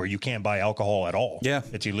counties where you can't buy alcohol at all. Yeah.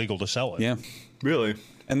 It's illegal to sell it. yeah. Really?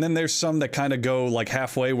 And then there's some that kind of go like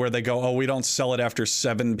halfway where they go, oh, we don't sell it after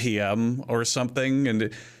 7 p.m. or something.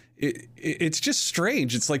 And it's just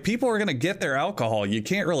strange. It's like people are going to get their alcohol. You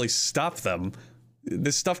can't really stop them.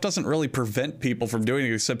 This stuff doesn't really prevent people from doing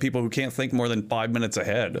it, except people who can't think more than 5 minutes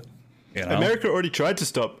ahead. You know? America already tried to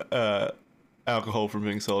stop alcohol from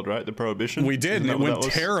being sold, right? The prohibition. We did, Isn't and that it what went that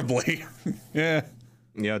was? terribly. Yeah.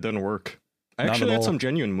 Yeah, it didn't work. I Not actually at had all. some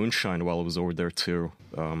genuine moonshine while I was over there too.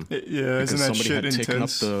 Yeah, Because isn't that somebody shit had taken up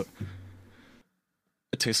intense? the.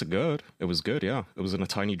 It tasted good. It was good. Yeah, it was in a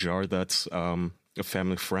tiny jar that a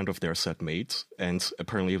family friend of theirs had made, and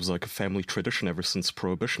apparently it was like a family tradition ever since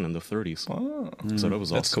Prohibition in the 30s. So that was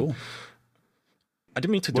That's awesome. cool. I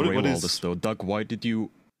didn't mean to What- derail what all is- this though. Doug, why did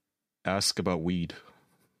you ask about weed,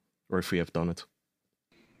 or if we have done it?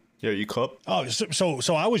 Yeah, you cop. Oh,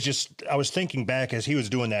 so I was thinking back as he was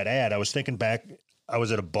doing that ad. I was thinking back. I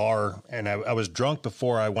was at a bar and I was drunk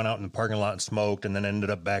before I went out in the parking lot and smoked, and then ended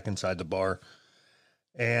up back inside the bar.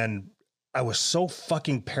 And I was so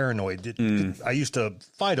fucking paranoid. I used to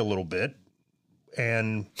fight a little bit,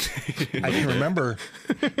 and I can remember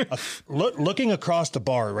looking across the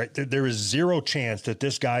bar. Right, there is zero chance that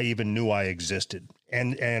this guy even knew I existed.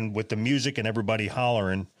 And with the music and everybody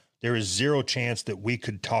hollering, there is zero chance that we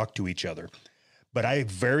could talk to each other. But I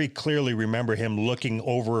very clearly remember him looking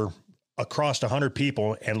over across 100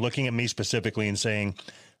 people and looking at me specifically and saying,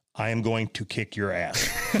 I am going to kick your ass.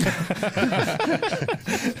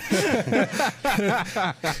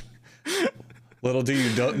 Little do you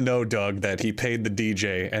know, Doug, that he paid the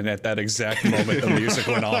DJ, and at that exact moment, the music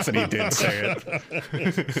went off, and he did say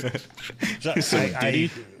it.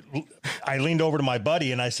 I leaned over to my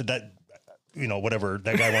buddy and I said that, whatever,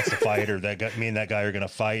 that guy wants to fight, or me and that guy are going to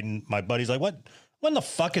fight. And my buddy's like, what in the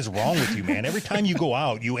fuck is wrong with you, man? Every time you go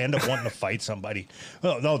out, you end up wanting to fight somebody.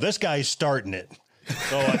 Oh, no, this guy's starting it.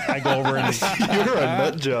 So I go over and You're a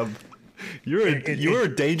nut job. You were a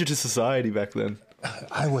danger to society back then.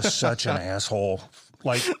 I was such an asshole.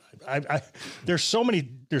 Like there's so many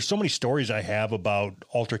stories I have about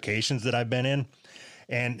altercations that I've been in.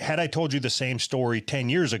 And had I told you the same story 10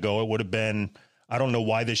 years ago, it would have been, I don't know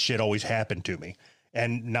why this shit always happened to me.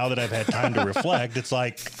 And now that I've had time to reflect, it's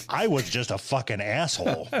like, I was just a fucking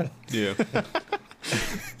asshole. Yeah.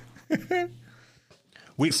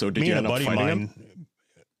 So did me you and end a up buddy of fighting mine. him?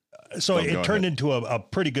 So Oh, go it turned ahead. into a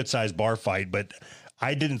pretty good sized bar fight, but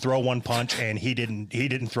I didn't throw one punch and he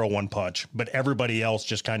didn't throw one punch, but everybody else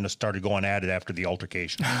just kind of started going at it after the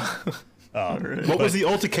altercation. What was the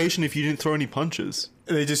altercation if you didn't throw any punches?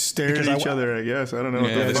 They just stared Because at I each wa- other, I guess. I don't know.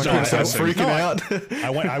 Yeah, they what started the kissing. Freaking out.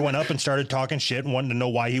 I went up and started talking shit and wanted to know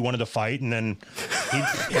why he wanted to fight, and then he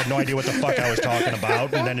had no idea what the fuck I was talking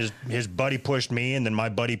about. And then his buddy pushed me, and then my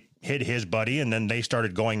buddy hit his buddy, and then they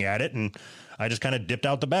stared going at it, and I just kind of dipped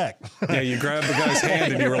out the back. Yeah, you grabbed the guy's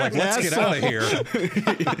hand, and you were like, let's get out of here.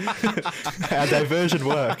 Our diversion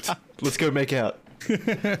worked. Let's go make out.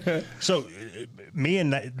 So me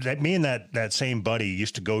and that same buddy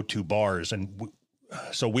used to go to bars, and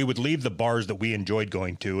so we would leave the bars that we enjoyed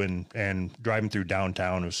going to and driving through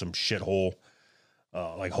downtown of some shithole,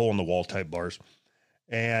 like hole in the wall type bars.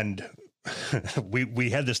 And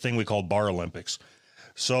we had this thing we called Bar Olympics.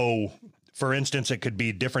 So for instance, it could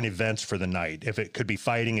be different events for the night. If it could be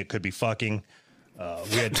fighting, it could be fucking.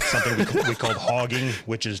 We had something we called hogging,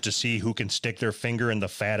 which is to see who can stick their finger in the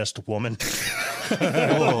fattest woman.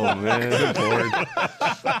 Oh man,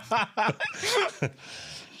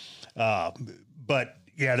 But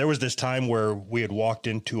yeah, there was this time where we had walked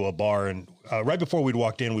into a bar, and right before we'd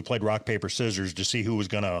walked in, we played rock, paper, scissors to see who was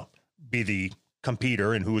going to be the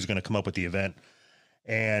competitor and who was going to come up with the event.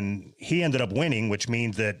 And he ended up winning, which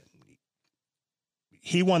means that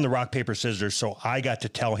he won the rock, paper, scissors. So I got to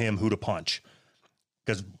tell him who to punch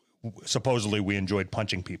because supposedly we enjoyed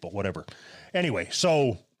punching people, whatever. Anyway,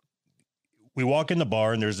 so we walk in the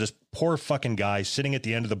bar and there's this poor fucking guy sitting at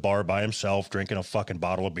the end of the bar by himself, drinking a fucking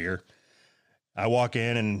bottle of beer. I walk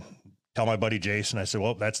in and tell my buddy Jason, I said,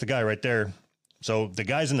 well, that's the guy right there. So the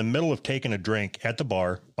guy's in the middle of taking a drink at the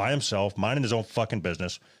bar by himself, minding his own fucking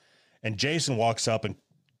business. And Jason walks up and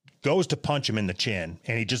goes to punch him in the chin,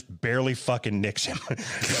 and he just barely fucking nicks him.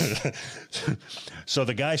 So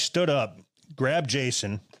the guy stood up, grabbed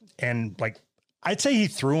Jason, and like I'd say he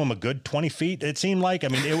threw him a good 20 feet. It seemed like, I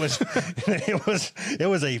mean, it was, it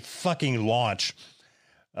was a fucking launch.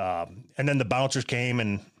 And then the bouncers came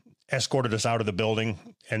and escorted us out of the building.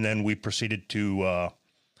 And then we proceeded to,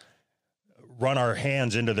 run our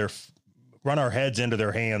heads into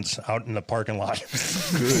their hands out in the parking lot.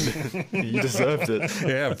 Good. You deserved it.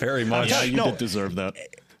 Yeah, very much. Yeah, you No. did deserve that.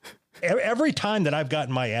 Every time that I've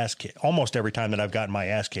gotten my ass kicked, almost every time that I've gotten my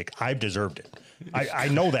ass kicked, I've deserved it. I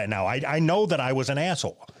know that now. I know that I was an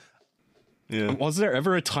asshole. Yeah. Was there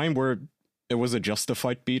ever a time where it was a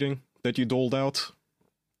justified beating that you doled out?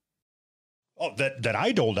 Oh, that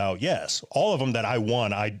I doled out, yes. All of them that I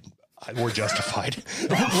won, I were justified.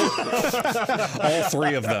 All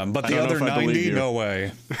 3 of them, but the don't know other if I believe 90, you. no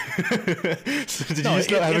way. So did No, you just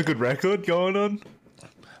not have a it- good record going on?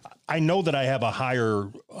 I know that I have a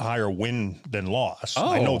higher win than loss.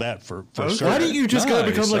 I know that for certain. Why don't you just go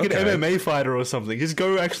Nice, become like okay. an MMA fighter or something? Just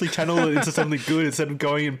go actually channel it into something good instead of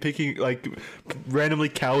going and picking like randomly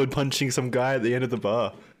coward punching some guy at the end of the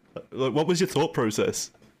bar. Like, what was your thought process?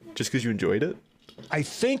 Just because you enjoyed it? I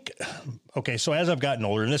think, okay, so as I've gotten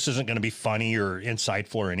older, and this isn't going to be funny or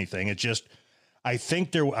insightful or anything, it's just, I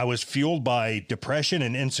think I was fueled by depression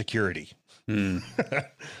and insecurity.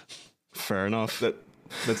 Fair enough.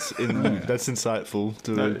 That's insightful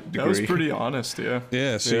to the degree. That was pretty honest, yeah.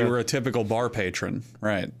 Yeah, so you were a typical bar patron,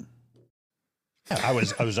 right? I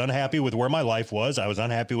was unhappy with where my life was. I was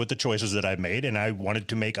unhappy with the choices that I made, and I wanted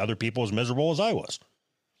to make other people as miserable as I was.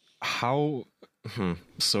 How?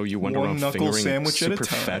 So you went One around knuckle fingering sandwich at a super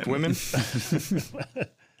fat time. women?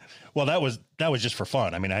 Well, that was just for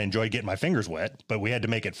fun. I mean, I enjoyed getting my fingers wet, but we had to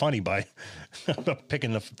make it funny by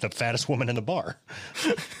picking the fattest woman in the bar.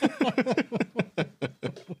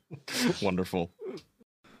 Wonderful.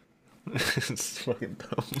 It's fucking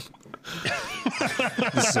dumb.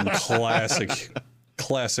 This is some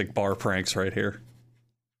classic bar pranks right here.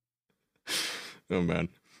 Oh man,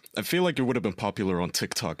 I feel like it would have been popular on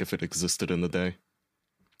TikTok if it existed in the day.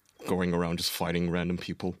 Going around just fighting random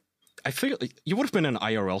people. I feel like you would have been an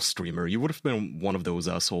IRL streamer. You would have been one of those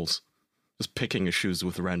assholes, just picking issues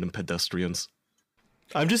with random pedestrians.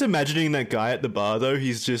 I'm just imagining that guy at the bar though.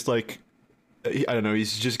 He's just like, I don't know.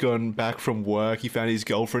 He's just gone back from work. He found his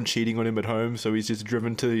girlfriend cheating on him at home, so he's just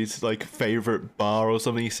driven to his like favorite bar or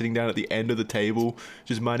something. He's sitting down at the end of the table,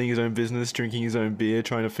 just minding his own business, drinking his own beer,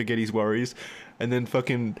 trying to forget his worries. And then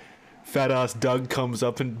fucking fat ass Doug comes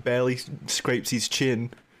up and barely scrapes his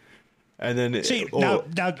chin. And then See, now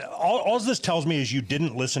all this tells me is you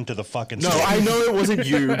didn't listen to the fucking no, story. I know it wasn't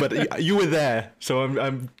you, but you were there. So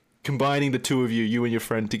I'm combining the two of you and your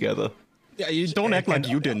friend together. Yeah, you don't act like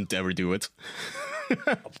you didn't ever do it.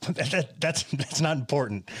 That's not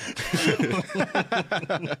important.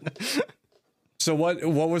 So what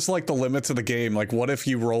was like the limits of the game? Like, what if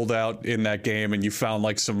you rolled out in that game and you found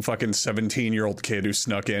like some fucking 17-year-old kid who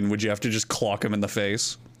snuck in? Would you have to just clock him in the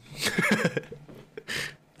face?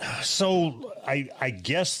 So I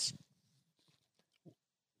guess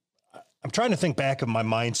I'm trying to think back of my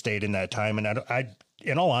mind state in that time, and I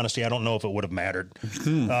in all honesty, I don't know if it would have mattered.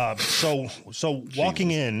 So walking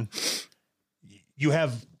in, you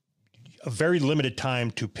have a very limited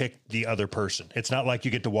time to pick the other person. It's not like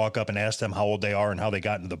you get to walk up and ask them how old they are and how they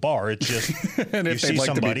got into the bar. It's just And you if see they'd like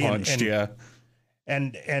to be somebody punched, yeah.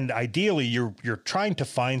 And ideally, you're trying to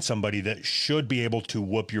find somebody that should be able to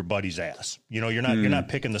whoop your buddy's ass. You know, you're not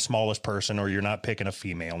picking the smallest person, or you're not picking a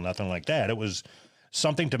female, nothing like that. It was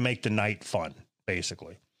something to make the night fun,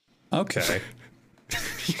 basically. Okay.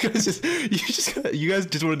 You guys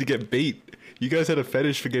just wanted to get beat. You guys had a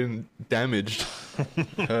fetish for getting damaged.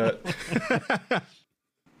 Hurt.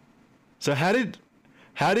 So how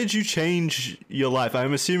did you change your life?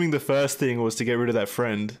 I'm assuming the first thing was to get rid of that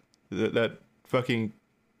friend, that fucking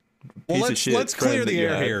piece Well, of shit. let's clear friend that the you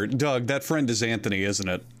air had. here. Doug, that friend is Anthony, isn't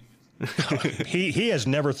it? He has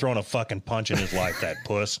never thrown a fucking punch in his life, that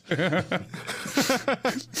puss.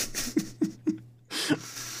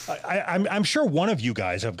 I'm sure one of you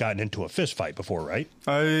guys have gotten into a fist fight before, right?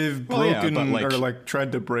 I've Well, yeah, broken but, like- or like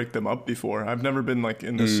tried to break them up before. I've never been like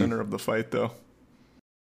in the center of the fight though.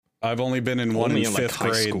 I've only been in one Only in in, like, fifth high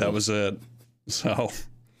grade. school. That was it. So,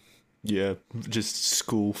 Yeah, just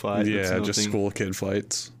school fight. yeah, that's just nothing. school kid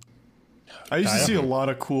fights. I used to Kyle? see a lot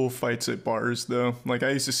of cool fights at bars though. Like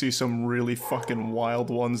I used to see some really fucking wild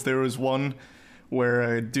ones. There was one where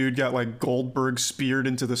a dude got like Goldberg speared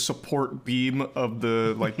into the support beam of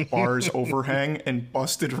the like bar's overhang and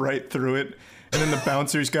busted right through it. And then the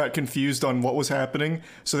bouncers got confused on what was happening,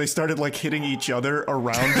 so they started like hitting each other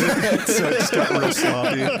around it. So it just got real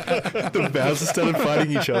sloppy. The bouncers started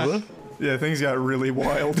fighting each other. Yeah, things got really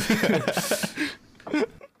wild.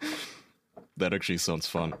 That actually sounds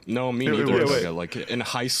fun. No, me Wait, neither. wait, wait. Like in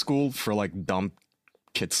high school for like dumb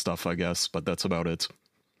kid stuff, I guess, but that's about it.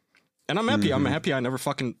 And I'm happy. I'm happy I never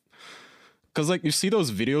fucking. Because, like, you see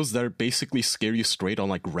those videos that basically scare you straight on,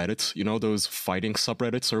 like, Reddit, you know, those fighting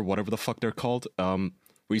subreddits or whatever the fuck they're called, where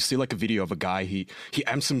you see, like, a video of a guy, he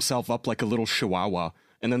amps himself up like a little chihuahua,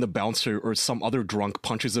 and then the bouncer or some other drunk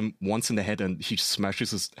punches him once in the head and he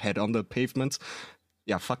smashes his head on the pavement.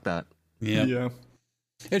 Yeah, fuck that. Yeah.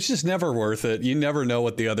 It's just never worth it. You never know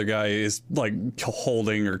what the other guy is like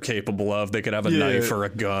holding or capable of. They could have a Yeah. knife or a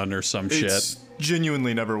gun or some It's shit.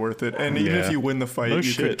 genuinely never worth it. And even Yeah. if you win the fight, No you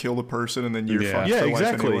shit. could kill the person and then you're Yeah. fucked Yeah, for life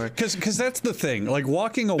exactly. anyway. Because that's the thing. Like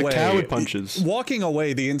walking away, coward punches. Walking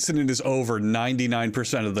away, the incident is over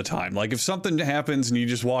 99% of the time. Like if something happens and you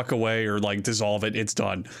just walk away or like dissolve it, it's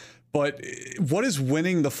done. But what does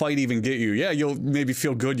winning the fight even get you? Yeah, you'll maybe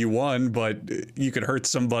feel good you won, but you could hurt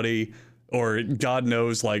somebody. Or God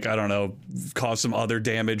knows, like, I don't know, cause some other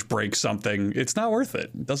damage, break something. It's not worth it.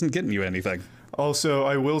 It doesn't get you anything. Also,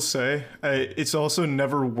 I will say, it's also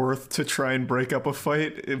never worth to try and break up a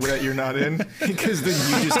fight that you're not in, because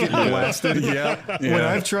then you just get blasted. Yeah. When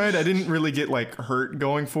I've tried, I didn't really get like hurt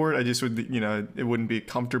going for it. I just would, it wouldn't be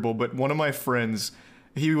comfortable. But one of my friends,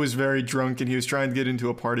 he was very drunk and he was trying to get into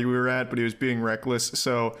a party we were at, but he was being reckless.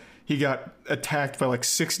 So he got attacked by like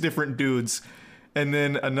 6 different dudes. And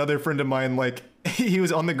then another friend of mine, like, he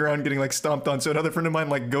was on the ground getting like stomped on. So another friend of mine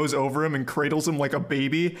like goes over him and cradles him like a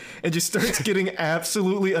baby and just starts getting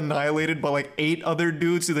absolutely annihilated by like 8 other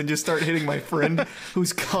dudes who then just start hitting my friend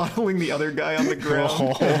who's coddling the other guy on the ground.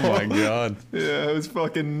 Oh my God. Yeah, it was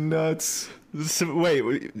fucking nuts. So,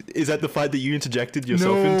 wait, is that the fight that you interjected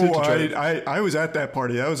yourself into? No, To try to... I was at that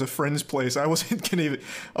party. That was a friend's place. I wasn't gonna even.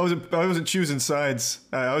 I wasn't choosing sides.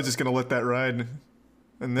 I was just gonna let that ride.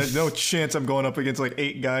 And there's no chance I'm going up against like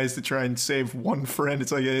 8 guys to try and save one friend.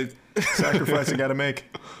 It's like a sacrifice I gotta make.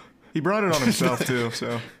 He brought it on himself too.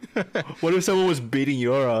 So, What if someone was beating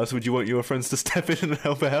your ass? Would you want your friends to step in and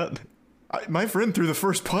help out? my friend threw the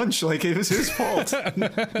first punch. Like it was his fault.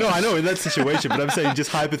 No, I know in that situation, but I'm saying just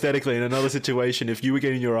hypothetically in another situation, if you were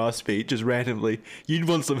getting your ass beat just randomly, you'd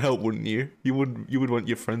want some help, wouldn't you? You would want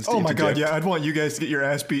your friends to Oh my god, interject. yeah, I'd want you guys to get your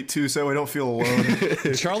ass beat too, so I don't feel alone.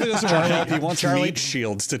 Charlie doesn't want help. He wants meat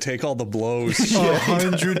shields to take all the blows.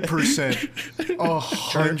 100%.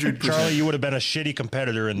 100%. Charlie, you would have been a shitty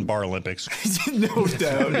competitor in Bar Olympics. No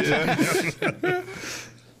doubt. Yeah.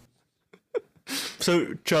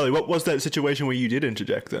 So, Charlie, what was that situation where you did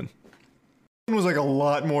interject then? It was like a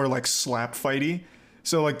lot more like slap fighty.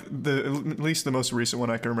 So like at least the most recent one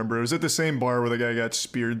I can remember, it was at the same bar where the guy got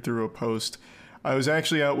speared through a post. I was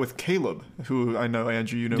actually out with Caleb, who I know,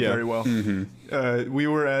 Andrew, you know very well. We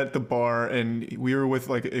were at the bar and we were with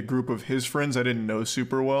like a group of his friends I didn't know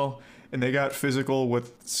super well. And they got physical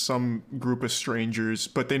with some group of strangers,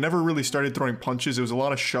 but they never really started throwing punches. It was a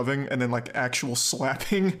lot of shoving and then like actual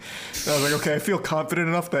slapping. And I was like, okay, I feel confident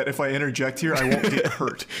enough that if I interject here, I won't get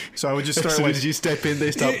hurt. So I would just start So like, did you step in,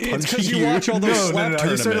 they start It's punching because you? you watch all those slap I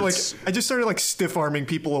tournaments. just started like stiff arming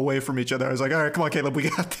people away from each other. I was like, all right, come on, Caleb, we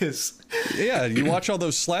got this. Yeah, you watch all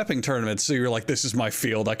those slapping tournaments, so you're like, this is my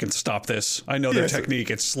field. I can stop this. I know their Yes.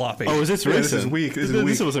 technique. It's sloppy. Oh, is this Yeah, recent? this is weak. This is This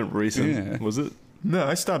weak. wasn't recent, Yeah. was it? No,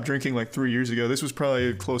 I stopped drinking like 3 years ago. This was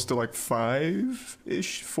probably close to like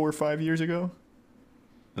 5-ish, 4 or 5 years ago.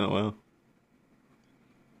 Oh, wow.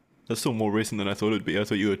 That's still more recent than I thought it'd be. I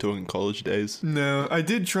thought you were talking college days. No, I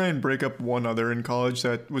did try and break up one other in college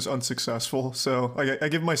that was unsuccessful. So I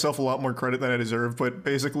give myself a lot more credit than I deserve. But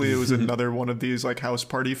basically, it was another one of these like house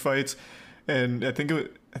party fights, and I think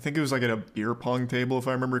it was like at a beer pong table if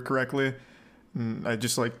I remember correctly. And I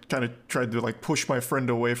just like kind of tried to like push my friend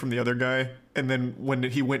away from the other guy, and then when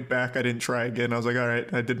he went back, I didn't try again. I was like, all right,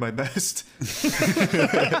 I did my best.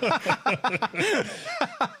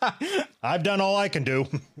 I've done all I can do.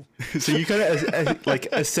 So you kind of like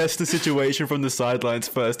assess the situation from the sidelines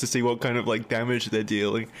first to see what kind of like damage they're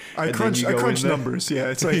dealing. I and then crunch you go in there. numbers.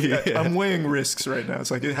 Yeah, it's like Yeah. I'm weighing risks right now. It's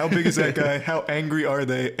like, how big is that guy? How angry are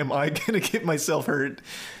they? Am I gonna get myself hurt?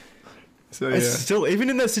 So yeah. It's still, even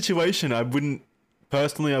in that situation, I wouldn't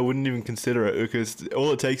even consider it, because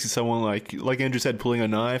all it takes is someone like Andrew said, pulling a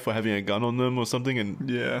knife or having a gun on them or something, and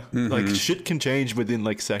Yeah. like shit can change within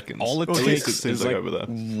like seconds. All it At least takes it seems is like over there.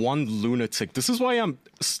 one lunatic. This is why I'm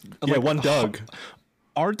Yeah, like, one Doug.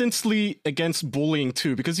 ardently against bullying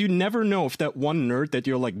too, because you never know if that one nerd that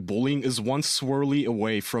you're like bullying is one swirly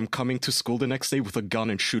away from coming to school the next day with a gun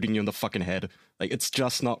and shooting you in the fucking head. Like, it's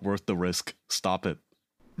just not worth the risk. Stop it.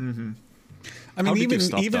 I mean, How did you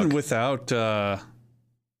stop, even Doug? without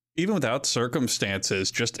circumstances,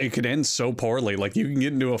 just it could end so poorly. Like you can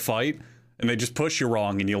get into a fight and they just push you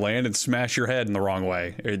wrong and you land and smash your head in the wrong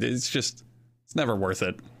way. It's never worth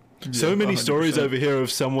it. So many 100%. stories over here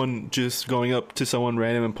of someone just going up to someone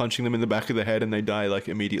random and punching them in the back of the head and they die like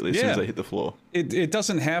immediately as soon as they hit the floor. It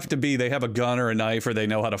doesn't have to be they have a gun or a knife or they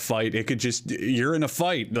know how to fight. It could just, you're in a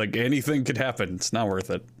fight. Like anything could happen. It's not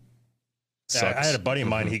worth it. Yeah, I had a buddy of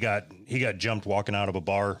mine. He got jumped walking out of a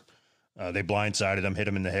bar. They blindsided him, hit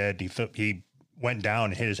him in the head. He went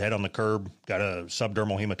down and hit his head on the curb. Got a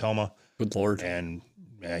subdermal hematoma. Good Lord. And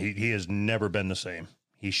yeah, he has never been the same.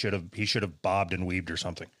 He should have bobbed and weaved or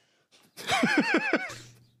something.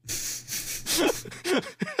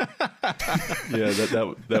 Yeah,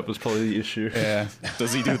 that was probably the issue. Yeah.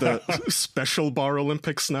 Does he do the special bar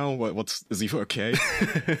Olympics now? Is he okay?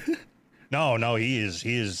 No, he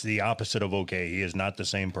is the opposite of okay. He is not the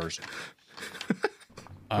same person.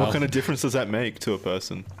 What kind of difference does that make to a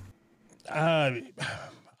person?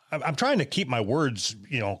 I'm trying to keep my words,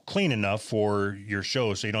 clean enough for your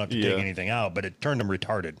show so you don't have to take anything out, but it turned him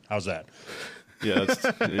retarded. How's that? Yeah,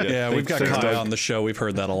 Yeah, we've got Kai on the show. We've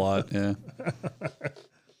heard that a lot. Yeah.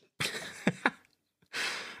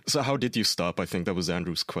 So how did you stop? I think that was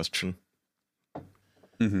Andrew's question. Oh,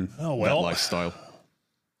 That well, lifestyle.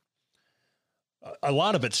 a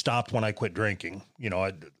lot of it stopped when I quit drinking.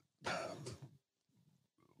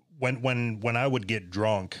 When I would get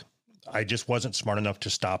drunk, I just wasn't smart enough to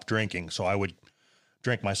stop drinking. So I would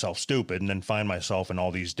drink myself stupid and then find myself in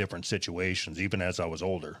all these different situations, even as I was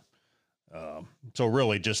older. So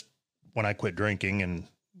really just when I quit drinking and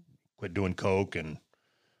quit doing coke and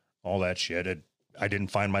all that shit, I didn't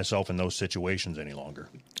find myself in those situations any longer.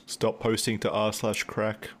 Stop posting to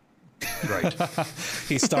r/crack. Right.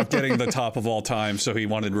 He stopped getting the top of all time, so he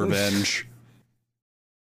wanted revenge.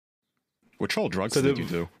 Which all drugs So did the- you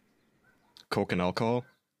do? Coke and alcohol?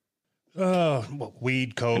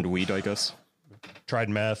 Weed, coke, And weed, I guess. tried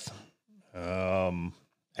meth,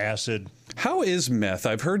 acid. How is meth?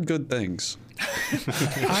 I've heard good things.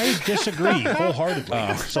 I disagree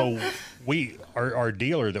wholeheartedly. So our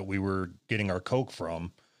dealer that we were getting our coke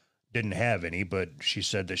from didn't have any, but she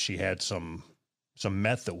said that she had some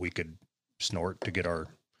meth that we could snort to get our,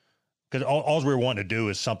 because all we were wanting to do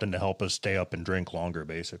is something to help us stay up and drink longer,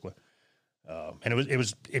 basically. And it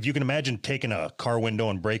was if you can imagine taking a car window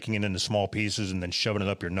and breaking it into small pieces and then shoving it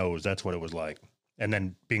up your nose, that's what it was like. And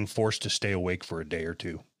then being forced to stay awake for a day or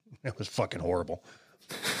two. It was fucking horrible.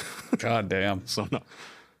 God damn. So no.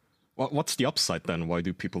 What's the upside then? Why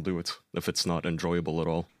do people do it if it's not enjoyable at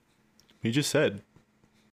all? You just said.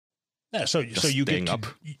 Yeah, so you staying get up.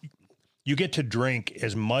 you get to drink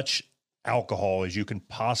as much alcohol as you can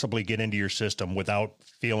possibly get into your system without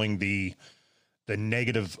feeling the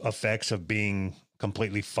negative effects of being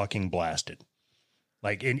completely fucking blasted.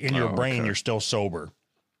 Like in your brain, okay. you're still sober.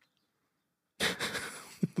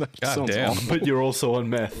 That God sounds damn. awful. But you're also on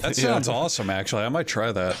meth. That sounds awesome, actually. I might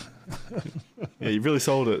try that. Yeah, you really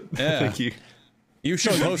sold it. Yeah. Thank you. You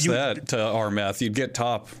should post that to our meth. You'd get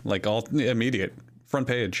top, like all immediate front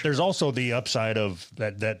page. There's also the upside of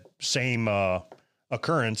that same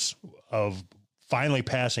occurrence of finally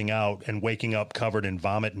passing out and waking up covered in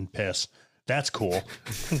vomit and piss. That's cool.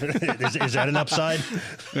 Is that an upside?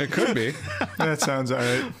 It could be. That sounds all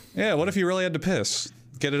right. Yeah, what if you really had to piss?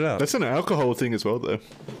 Get it out. That's an alcohol thing as well, though.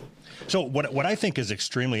 So what I think is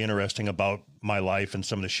extremely interesting about my life and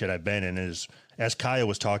some of the shit I've been in is, as Kaya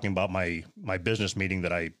was talking about my business meeting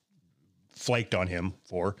that I flaked on him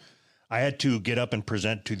for, I had to get up and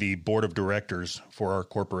present to the board of directors for our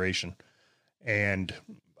corporation. And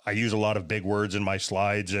I use a lot of big words in my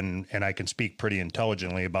slides and I can speak pretty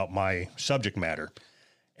intelligently about my subject matter.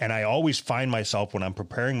 And I always find myself when I'm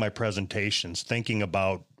preparing my presentations thinking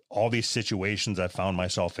about all these situations I found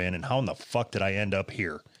myself in and how in the fuck did I end up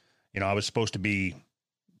here? I was supposed to be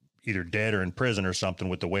either dead or in prison or something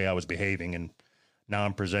with the way I was behaving. And now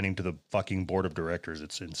I'm presenting to the fucking board of directors.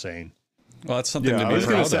 It's insane. Well, that's something I to be was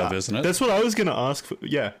gonna proud say, of, isn't it? That's what I was going to ask.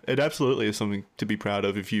 Yeah, it absolutely is something to be proud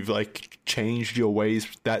of if you've changed your ways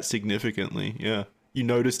that significantly. Yeah, you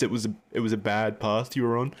noticed it was a bad path you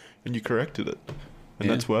were on, and you corrected it, and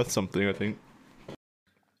that's worth something, I think.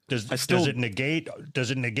 Does it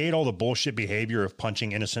negate all the bullshit behavior of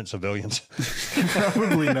punching innocent civilians?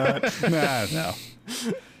 Probably not. Nah, no.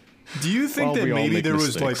 Do you think Well, that we all maybe make there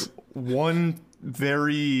was mistakes. one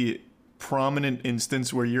very prominent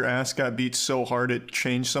instance where your ass got beat so hard it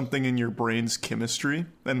changed something in your brain's chemistry,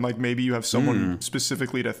 and maybe you have someone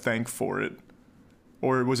specifically to thank for it?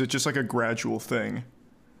 Or was it just a gradual thing?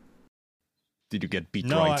 Did you get beat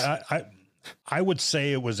No, right? I would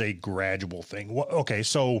say it was a gradual thing. Okay,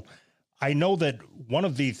 so I know that one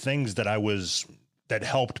of the things that that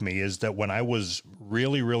helped me is that when I was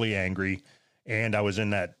really, really angry and I was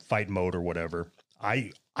in that fight mode or whatever,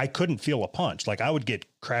 I couldn't feel a punch. Like I would get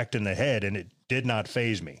cracked in the head and it did not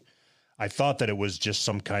faze me. I thought that it was just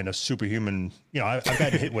some kind of superhuman, I've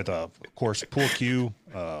got hit with of course, pool cue.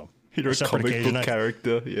 You're a comic book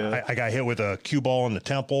character. Yeah. I got hit with a cue ball in the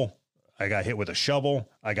temple. I got hit with a shovel.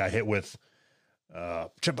 I got hit with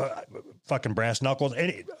fucking brass knuckles,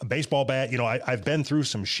 a baseball bat. I've been through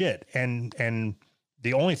some shit, and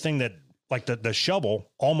the only thing that, like, the shovel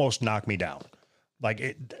almost knocked me down.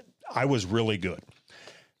 Like I was really good.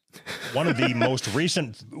 One of the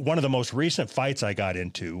most recent fights I got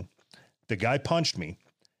into, the guy punched me,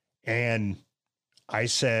 and I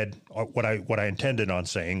said what I intended on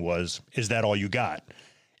saying was, "Is that all you got?"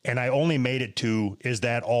 And I only made it to, "Is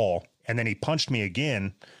that all?" And then he punched me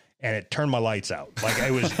again, and it turned my lights out. Like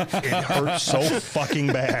it hurt so fucking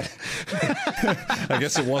bad. I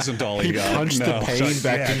guess it wasn't all he got. Punched the pain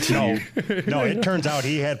back into you. No, it turns out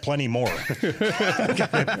he had plenty more.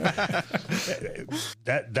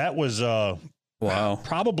 That was wow,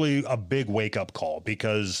 probably a big wake up call,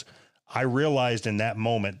 because I realized in that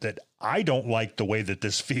moment that I don't like the way that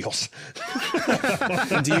this feels.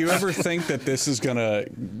 Do you ever think that this is gonna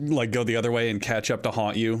go the other way and catch up to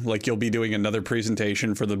haunt you? Like you'll be doing another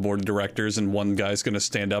presentation for the board of directors and one guy's gonna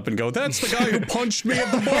stand up and go, "That's the guy who punched me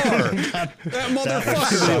at the bar. That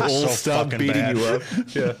motherfucker." They all start beating you up.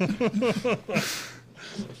 Yeah.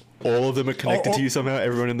 All of them are connected to you somehow,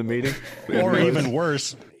 everyone in the meeting. Or even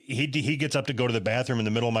worse, he gets up to go to the bathroom in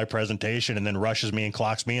the middle of my presentation and then rushes me and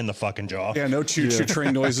clocks me in the fucking jaw. Yeah, no choo-choo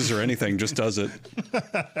train noises or anything, just does it.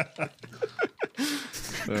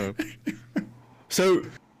 So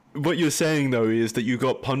what you're saying, though, is that you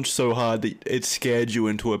got punched so hard that it scared you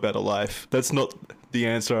into a better life. That's not the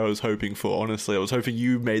answer I was hoping for, honestly. I was hoping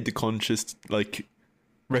you made the conscious,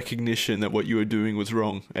 recognition that what you were doing was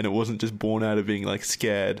wrong, and it wasn't just born out of being,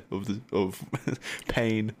 scared of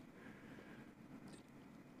pain.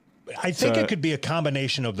 I think it could be a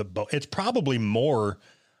combination of the both. It's probably more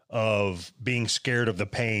of being scared of the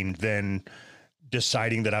pain than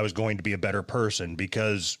deciding that I was going to be a better person,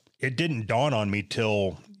 because it didn't dawn on me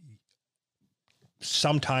till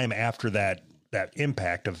sometime after that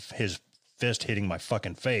impact of his fist hitting my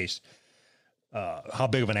fucking face, how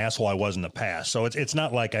big of an asshole I was in the past. So it's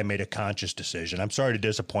not like I made a conscious decision. I'm sorry to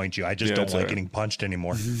disappoint you. I just don't like getting punched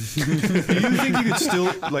anymore. Do you think you could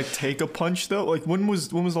still take a punch though? Like when was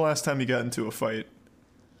the last time you got into a fight?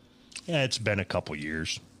 Yeah, it's been a couple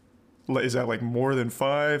years. Is that more than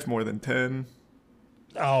 5, more than 10?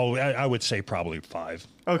 Oh, I would say probably 5.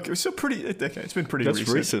 Okay, so it's been pretty That's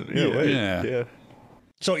recent. Yeah.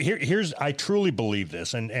 So here's, I truly believe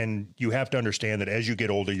this, and you have to understand that as you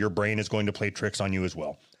get older, your brain is going to play tricks on you as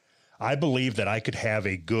well. I believe that I could have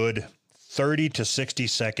a good 30 to 60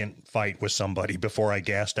 second fight with somebody before I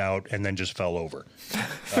gassed out and then just fell over.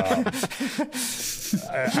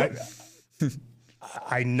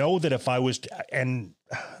 I know that if I was, and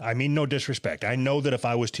I mean no disrespect, I know that if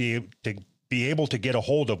I was to be able to get a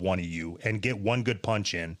hold of one of you and get one good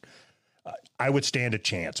punch in, I would stand a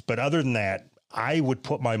chance. But other than that, I would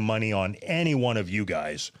put my money on any one of you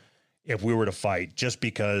guys if we were to fight, just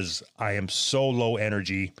because I am so low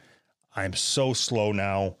energy. I'm so slow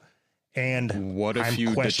now. And what if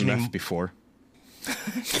you did meth before?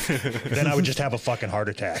 Then I would just have a fucking heart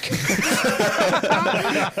attack.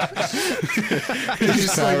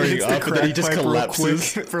 He's firing up, and then he just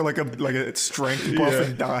collapses for a strength buff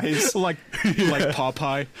and dies. like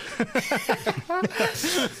Popeye.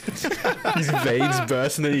 His veins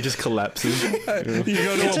burst, and then he just collapses. You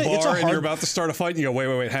go to a bar and you're about to start a fight, and you go,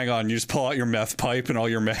 wait, hang on. You just pull out your meth pipe and all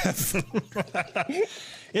your meth.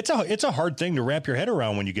 It's a hard thing to wrap your head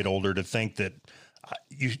around when you get older, to think that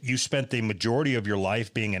you spent the majority of your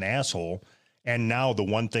life being an asshole, and now the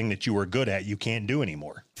one thing that you were good at, you can't do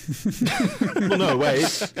anymore. Well, no,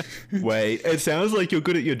 wait. It sounds like you're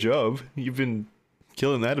good at your job. You've been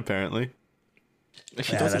killing that, apparently.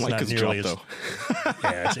 He doesn't like his job, though.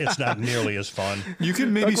 Yeah, it's not nearly as fun. You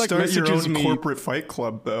could maybe start your own corporate fight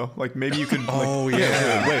club, though. Maybe you could. Wait.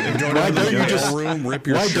 Why don't you just rip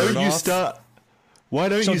your shirt off? Why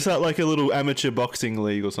don't you start a little amateur boxing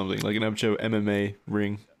league or something, like an amateur MMA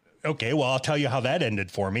ring? Okay, well, I'll tell you how that ended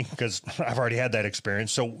for me, because I've already had that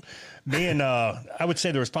experience. So me and I would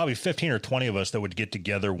say there was probably 15 or 20 of us that would get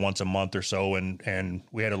together once a month or so, and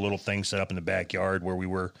we had a little thing set up in the backyard where we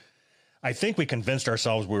were, I think we convinced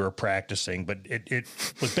ourselves we were practicing, but it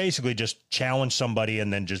was basically just challenge somebody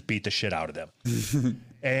and then just beat the shit out of them.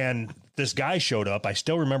 And this guy showed up. I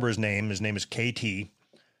still remember his name. His name is KT.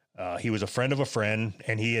 He was a friend of a friend,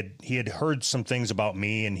 and he had heard some things about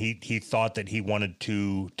me, and he thought that he wanted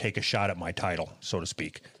to take a shot at my title, so to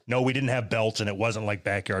speak. No, we didn't have belts, and it wasn't like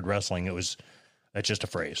backyard wrestling. That's just a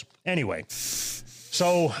phrase. Anyway,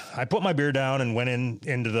 so I put my beer down and went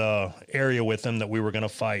into the area with him that we were going to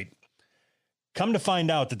fight. Come to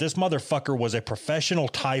find out that this motherfucker was a professional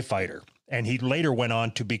TIE fighter, and he later went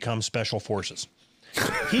on to become Special Forces.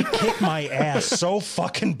 He kicked my ass so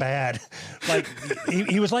fucking bad. Like,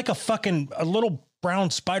 he was like a little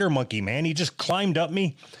brown spider monkey, man. He just climbed up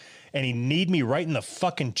me, and he kneed me right in the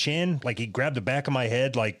fucking chin. Like, he grabbed the back of my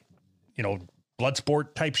head, like, blood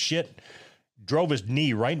sport type shit. Drove his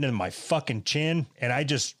knee right into my fucking chin, and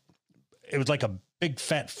it was like a big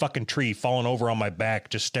fat fucking tree falling over on my back,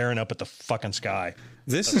 just staring up at the fucking sky.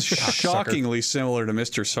 This is shockingly similar to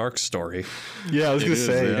Mr. Sark's story. Yeah, I was going to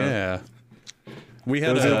say. Yeah. We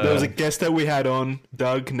had there was a guest that we had on,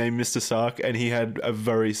 Doug, named Mr. Sark, and he had a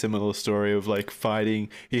very similar story of like fighting.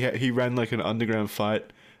 He ran like an underground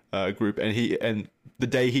fight group, and the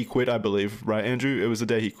day he quit, I believe, right, Andrew? It was the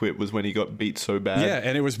day he quit was when he got beat so bad. Yeah,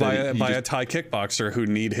 and it was by a Thai kickboxer who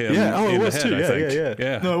kneed him Yeah, oh, it in the was head, too. I think.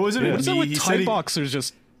 Yeah. No, it wasn't. What's that with Thai he boxers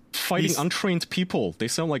just fighting untrained people? They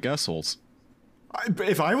sound like assholes.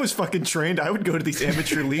 If I was fucking trained, I would go to these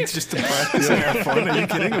amateur leagues just to practice and have fun. Are you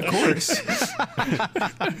kidding? Of course.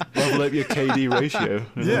 Level up your KD ratio.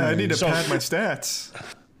 Yeah, I need to pad my stats.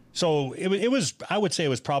 So it was, I would say it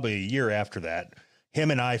was probably a year after that.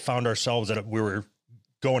 Him and I found ourselves that we were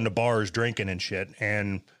going to bars, drinking and shit.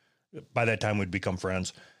 And by that time we'd become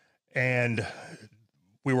friends. And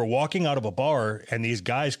we were walking out of a bar, and these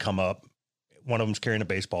guys come up. One of them's carrying a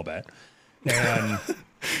baseball bat. And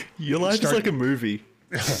your life is like a movie.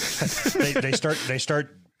 they start.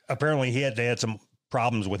 Apparently, they had some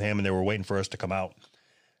problems with him, and they were waiting for us to come out.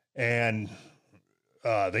 And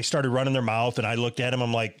they started running their mouth, and I looked at him.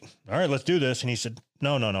 I'm like, "All right, let's do this." And he said,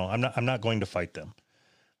 "No, I'm not going to fight them."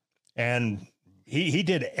 And he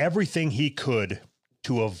did everything he could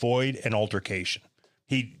to avoid an altercation.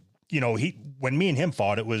 When me and him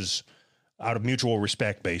fought, it was out of mutual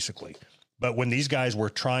respect, basically. But when these guys were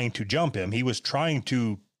trying to jump him, he was trying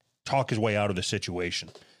to talk his way out of the situation.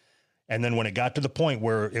 And then when it got to the point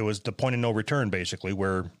where it was the point of no return, basically,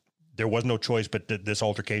 where there was no choice but that this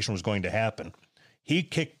altercation was going to happen, he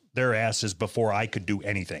kicked their asses before I could do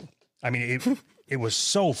anything. I mean, it was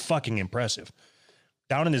so fucking impressive.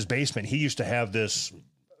 Down in his basement, he used to have this,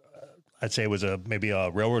 I'd say it was maybe a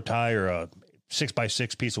railroad tie or a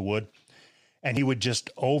 6x6 piece of wood. And he would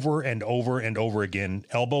just over and over and over again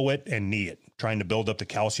elbow it and knee it, trying to build up the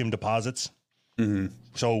calcium deposits. Mm-hmm.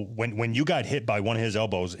 So when you got hit by one of his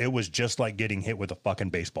elbows, it was just like getting hit with a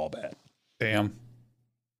fucking baseball bat. Damn.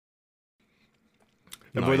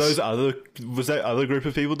 And were was that other group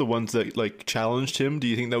of people the ones that like challenged him? Do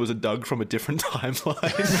you think that was a Doug from a different timeline?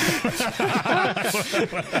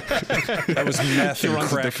 That was meth and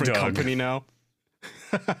runs a crack different Doug. company now.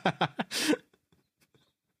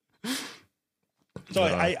 So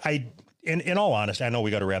in all honesty, I know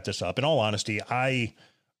we got to wrap this up. In all honesty, I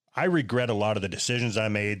regret a lot of the decisions I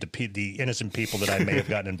made, the innocent people that I may have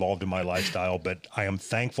gotten involved in my lifestyle, but I am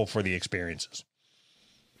thankful for the experiences.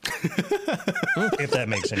 If that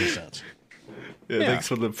makes any sense. Yeah, thanks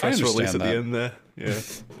for the press release at the end there. Yeah.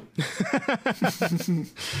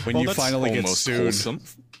 When you that's finally get almost sued, wholesome.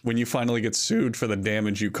 when you finally get sued for the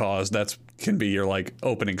damage you caused, that can be your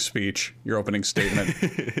opening speech, your opening statement.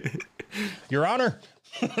 Your Honor,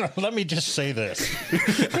 let me just say this.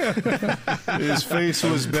 His face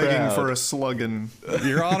was begging for a slugging.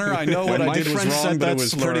 Your Honor, I know what When I my did was friend wrong, said but it that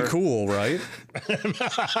was pretty slur- cool, right?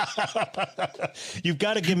 You've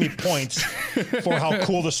got to give me points for how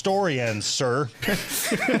cool the story ends, sir.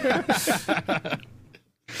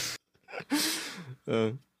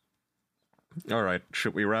 All right,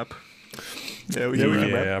 should we wrap? Yeah, we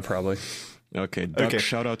can wrap. Yeah, probably. Okay, Doug, Okay.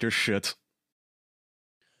 shout out your shit.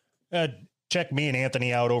 Check me and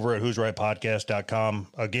Anthony out over at who'srightpodcast.com.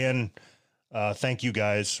 Again, thank you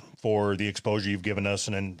guys for the exposure you've given us.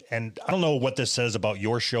 And I don't know what this says about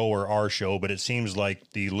your show or our show, but it seems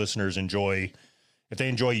like the listeners if they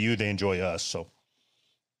enjoy you, they enjoy us. So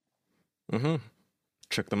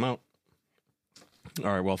Check them out.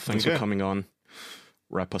 All right, well, thanks for coming on.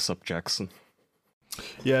 Wrap us up, Jackson.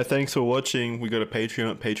 Yeah, thanks for watching. We got a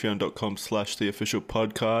Patreon at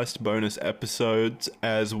patreon.com/theofficialpodcast, bonus episodes,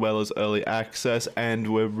 as well as early access,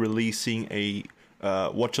 and we're releasing a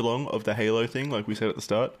watch-along of the Halo thing, like we said at the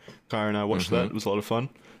start. Kyra and I watched that. It was a lot of fun.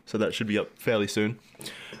 So that should be up fairly soon.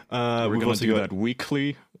 We're going to do that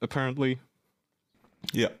weekly, apparently.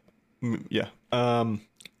 Yeah. Yeah.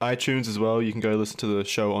 iTunes as well. You can go listen to the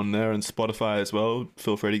show on there, and Spotify as well.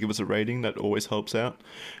 Feel free to give us a rating. That always helps out.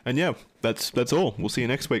 And yeah, that's all. We'll see you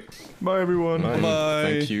next week. Bye, everyone. Bye.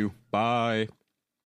 Thank you. Bye.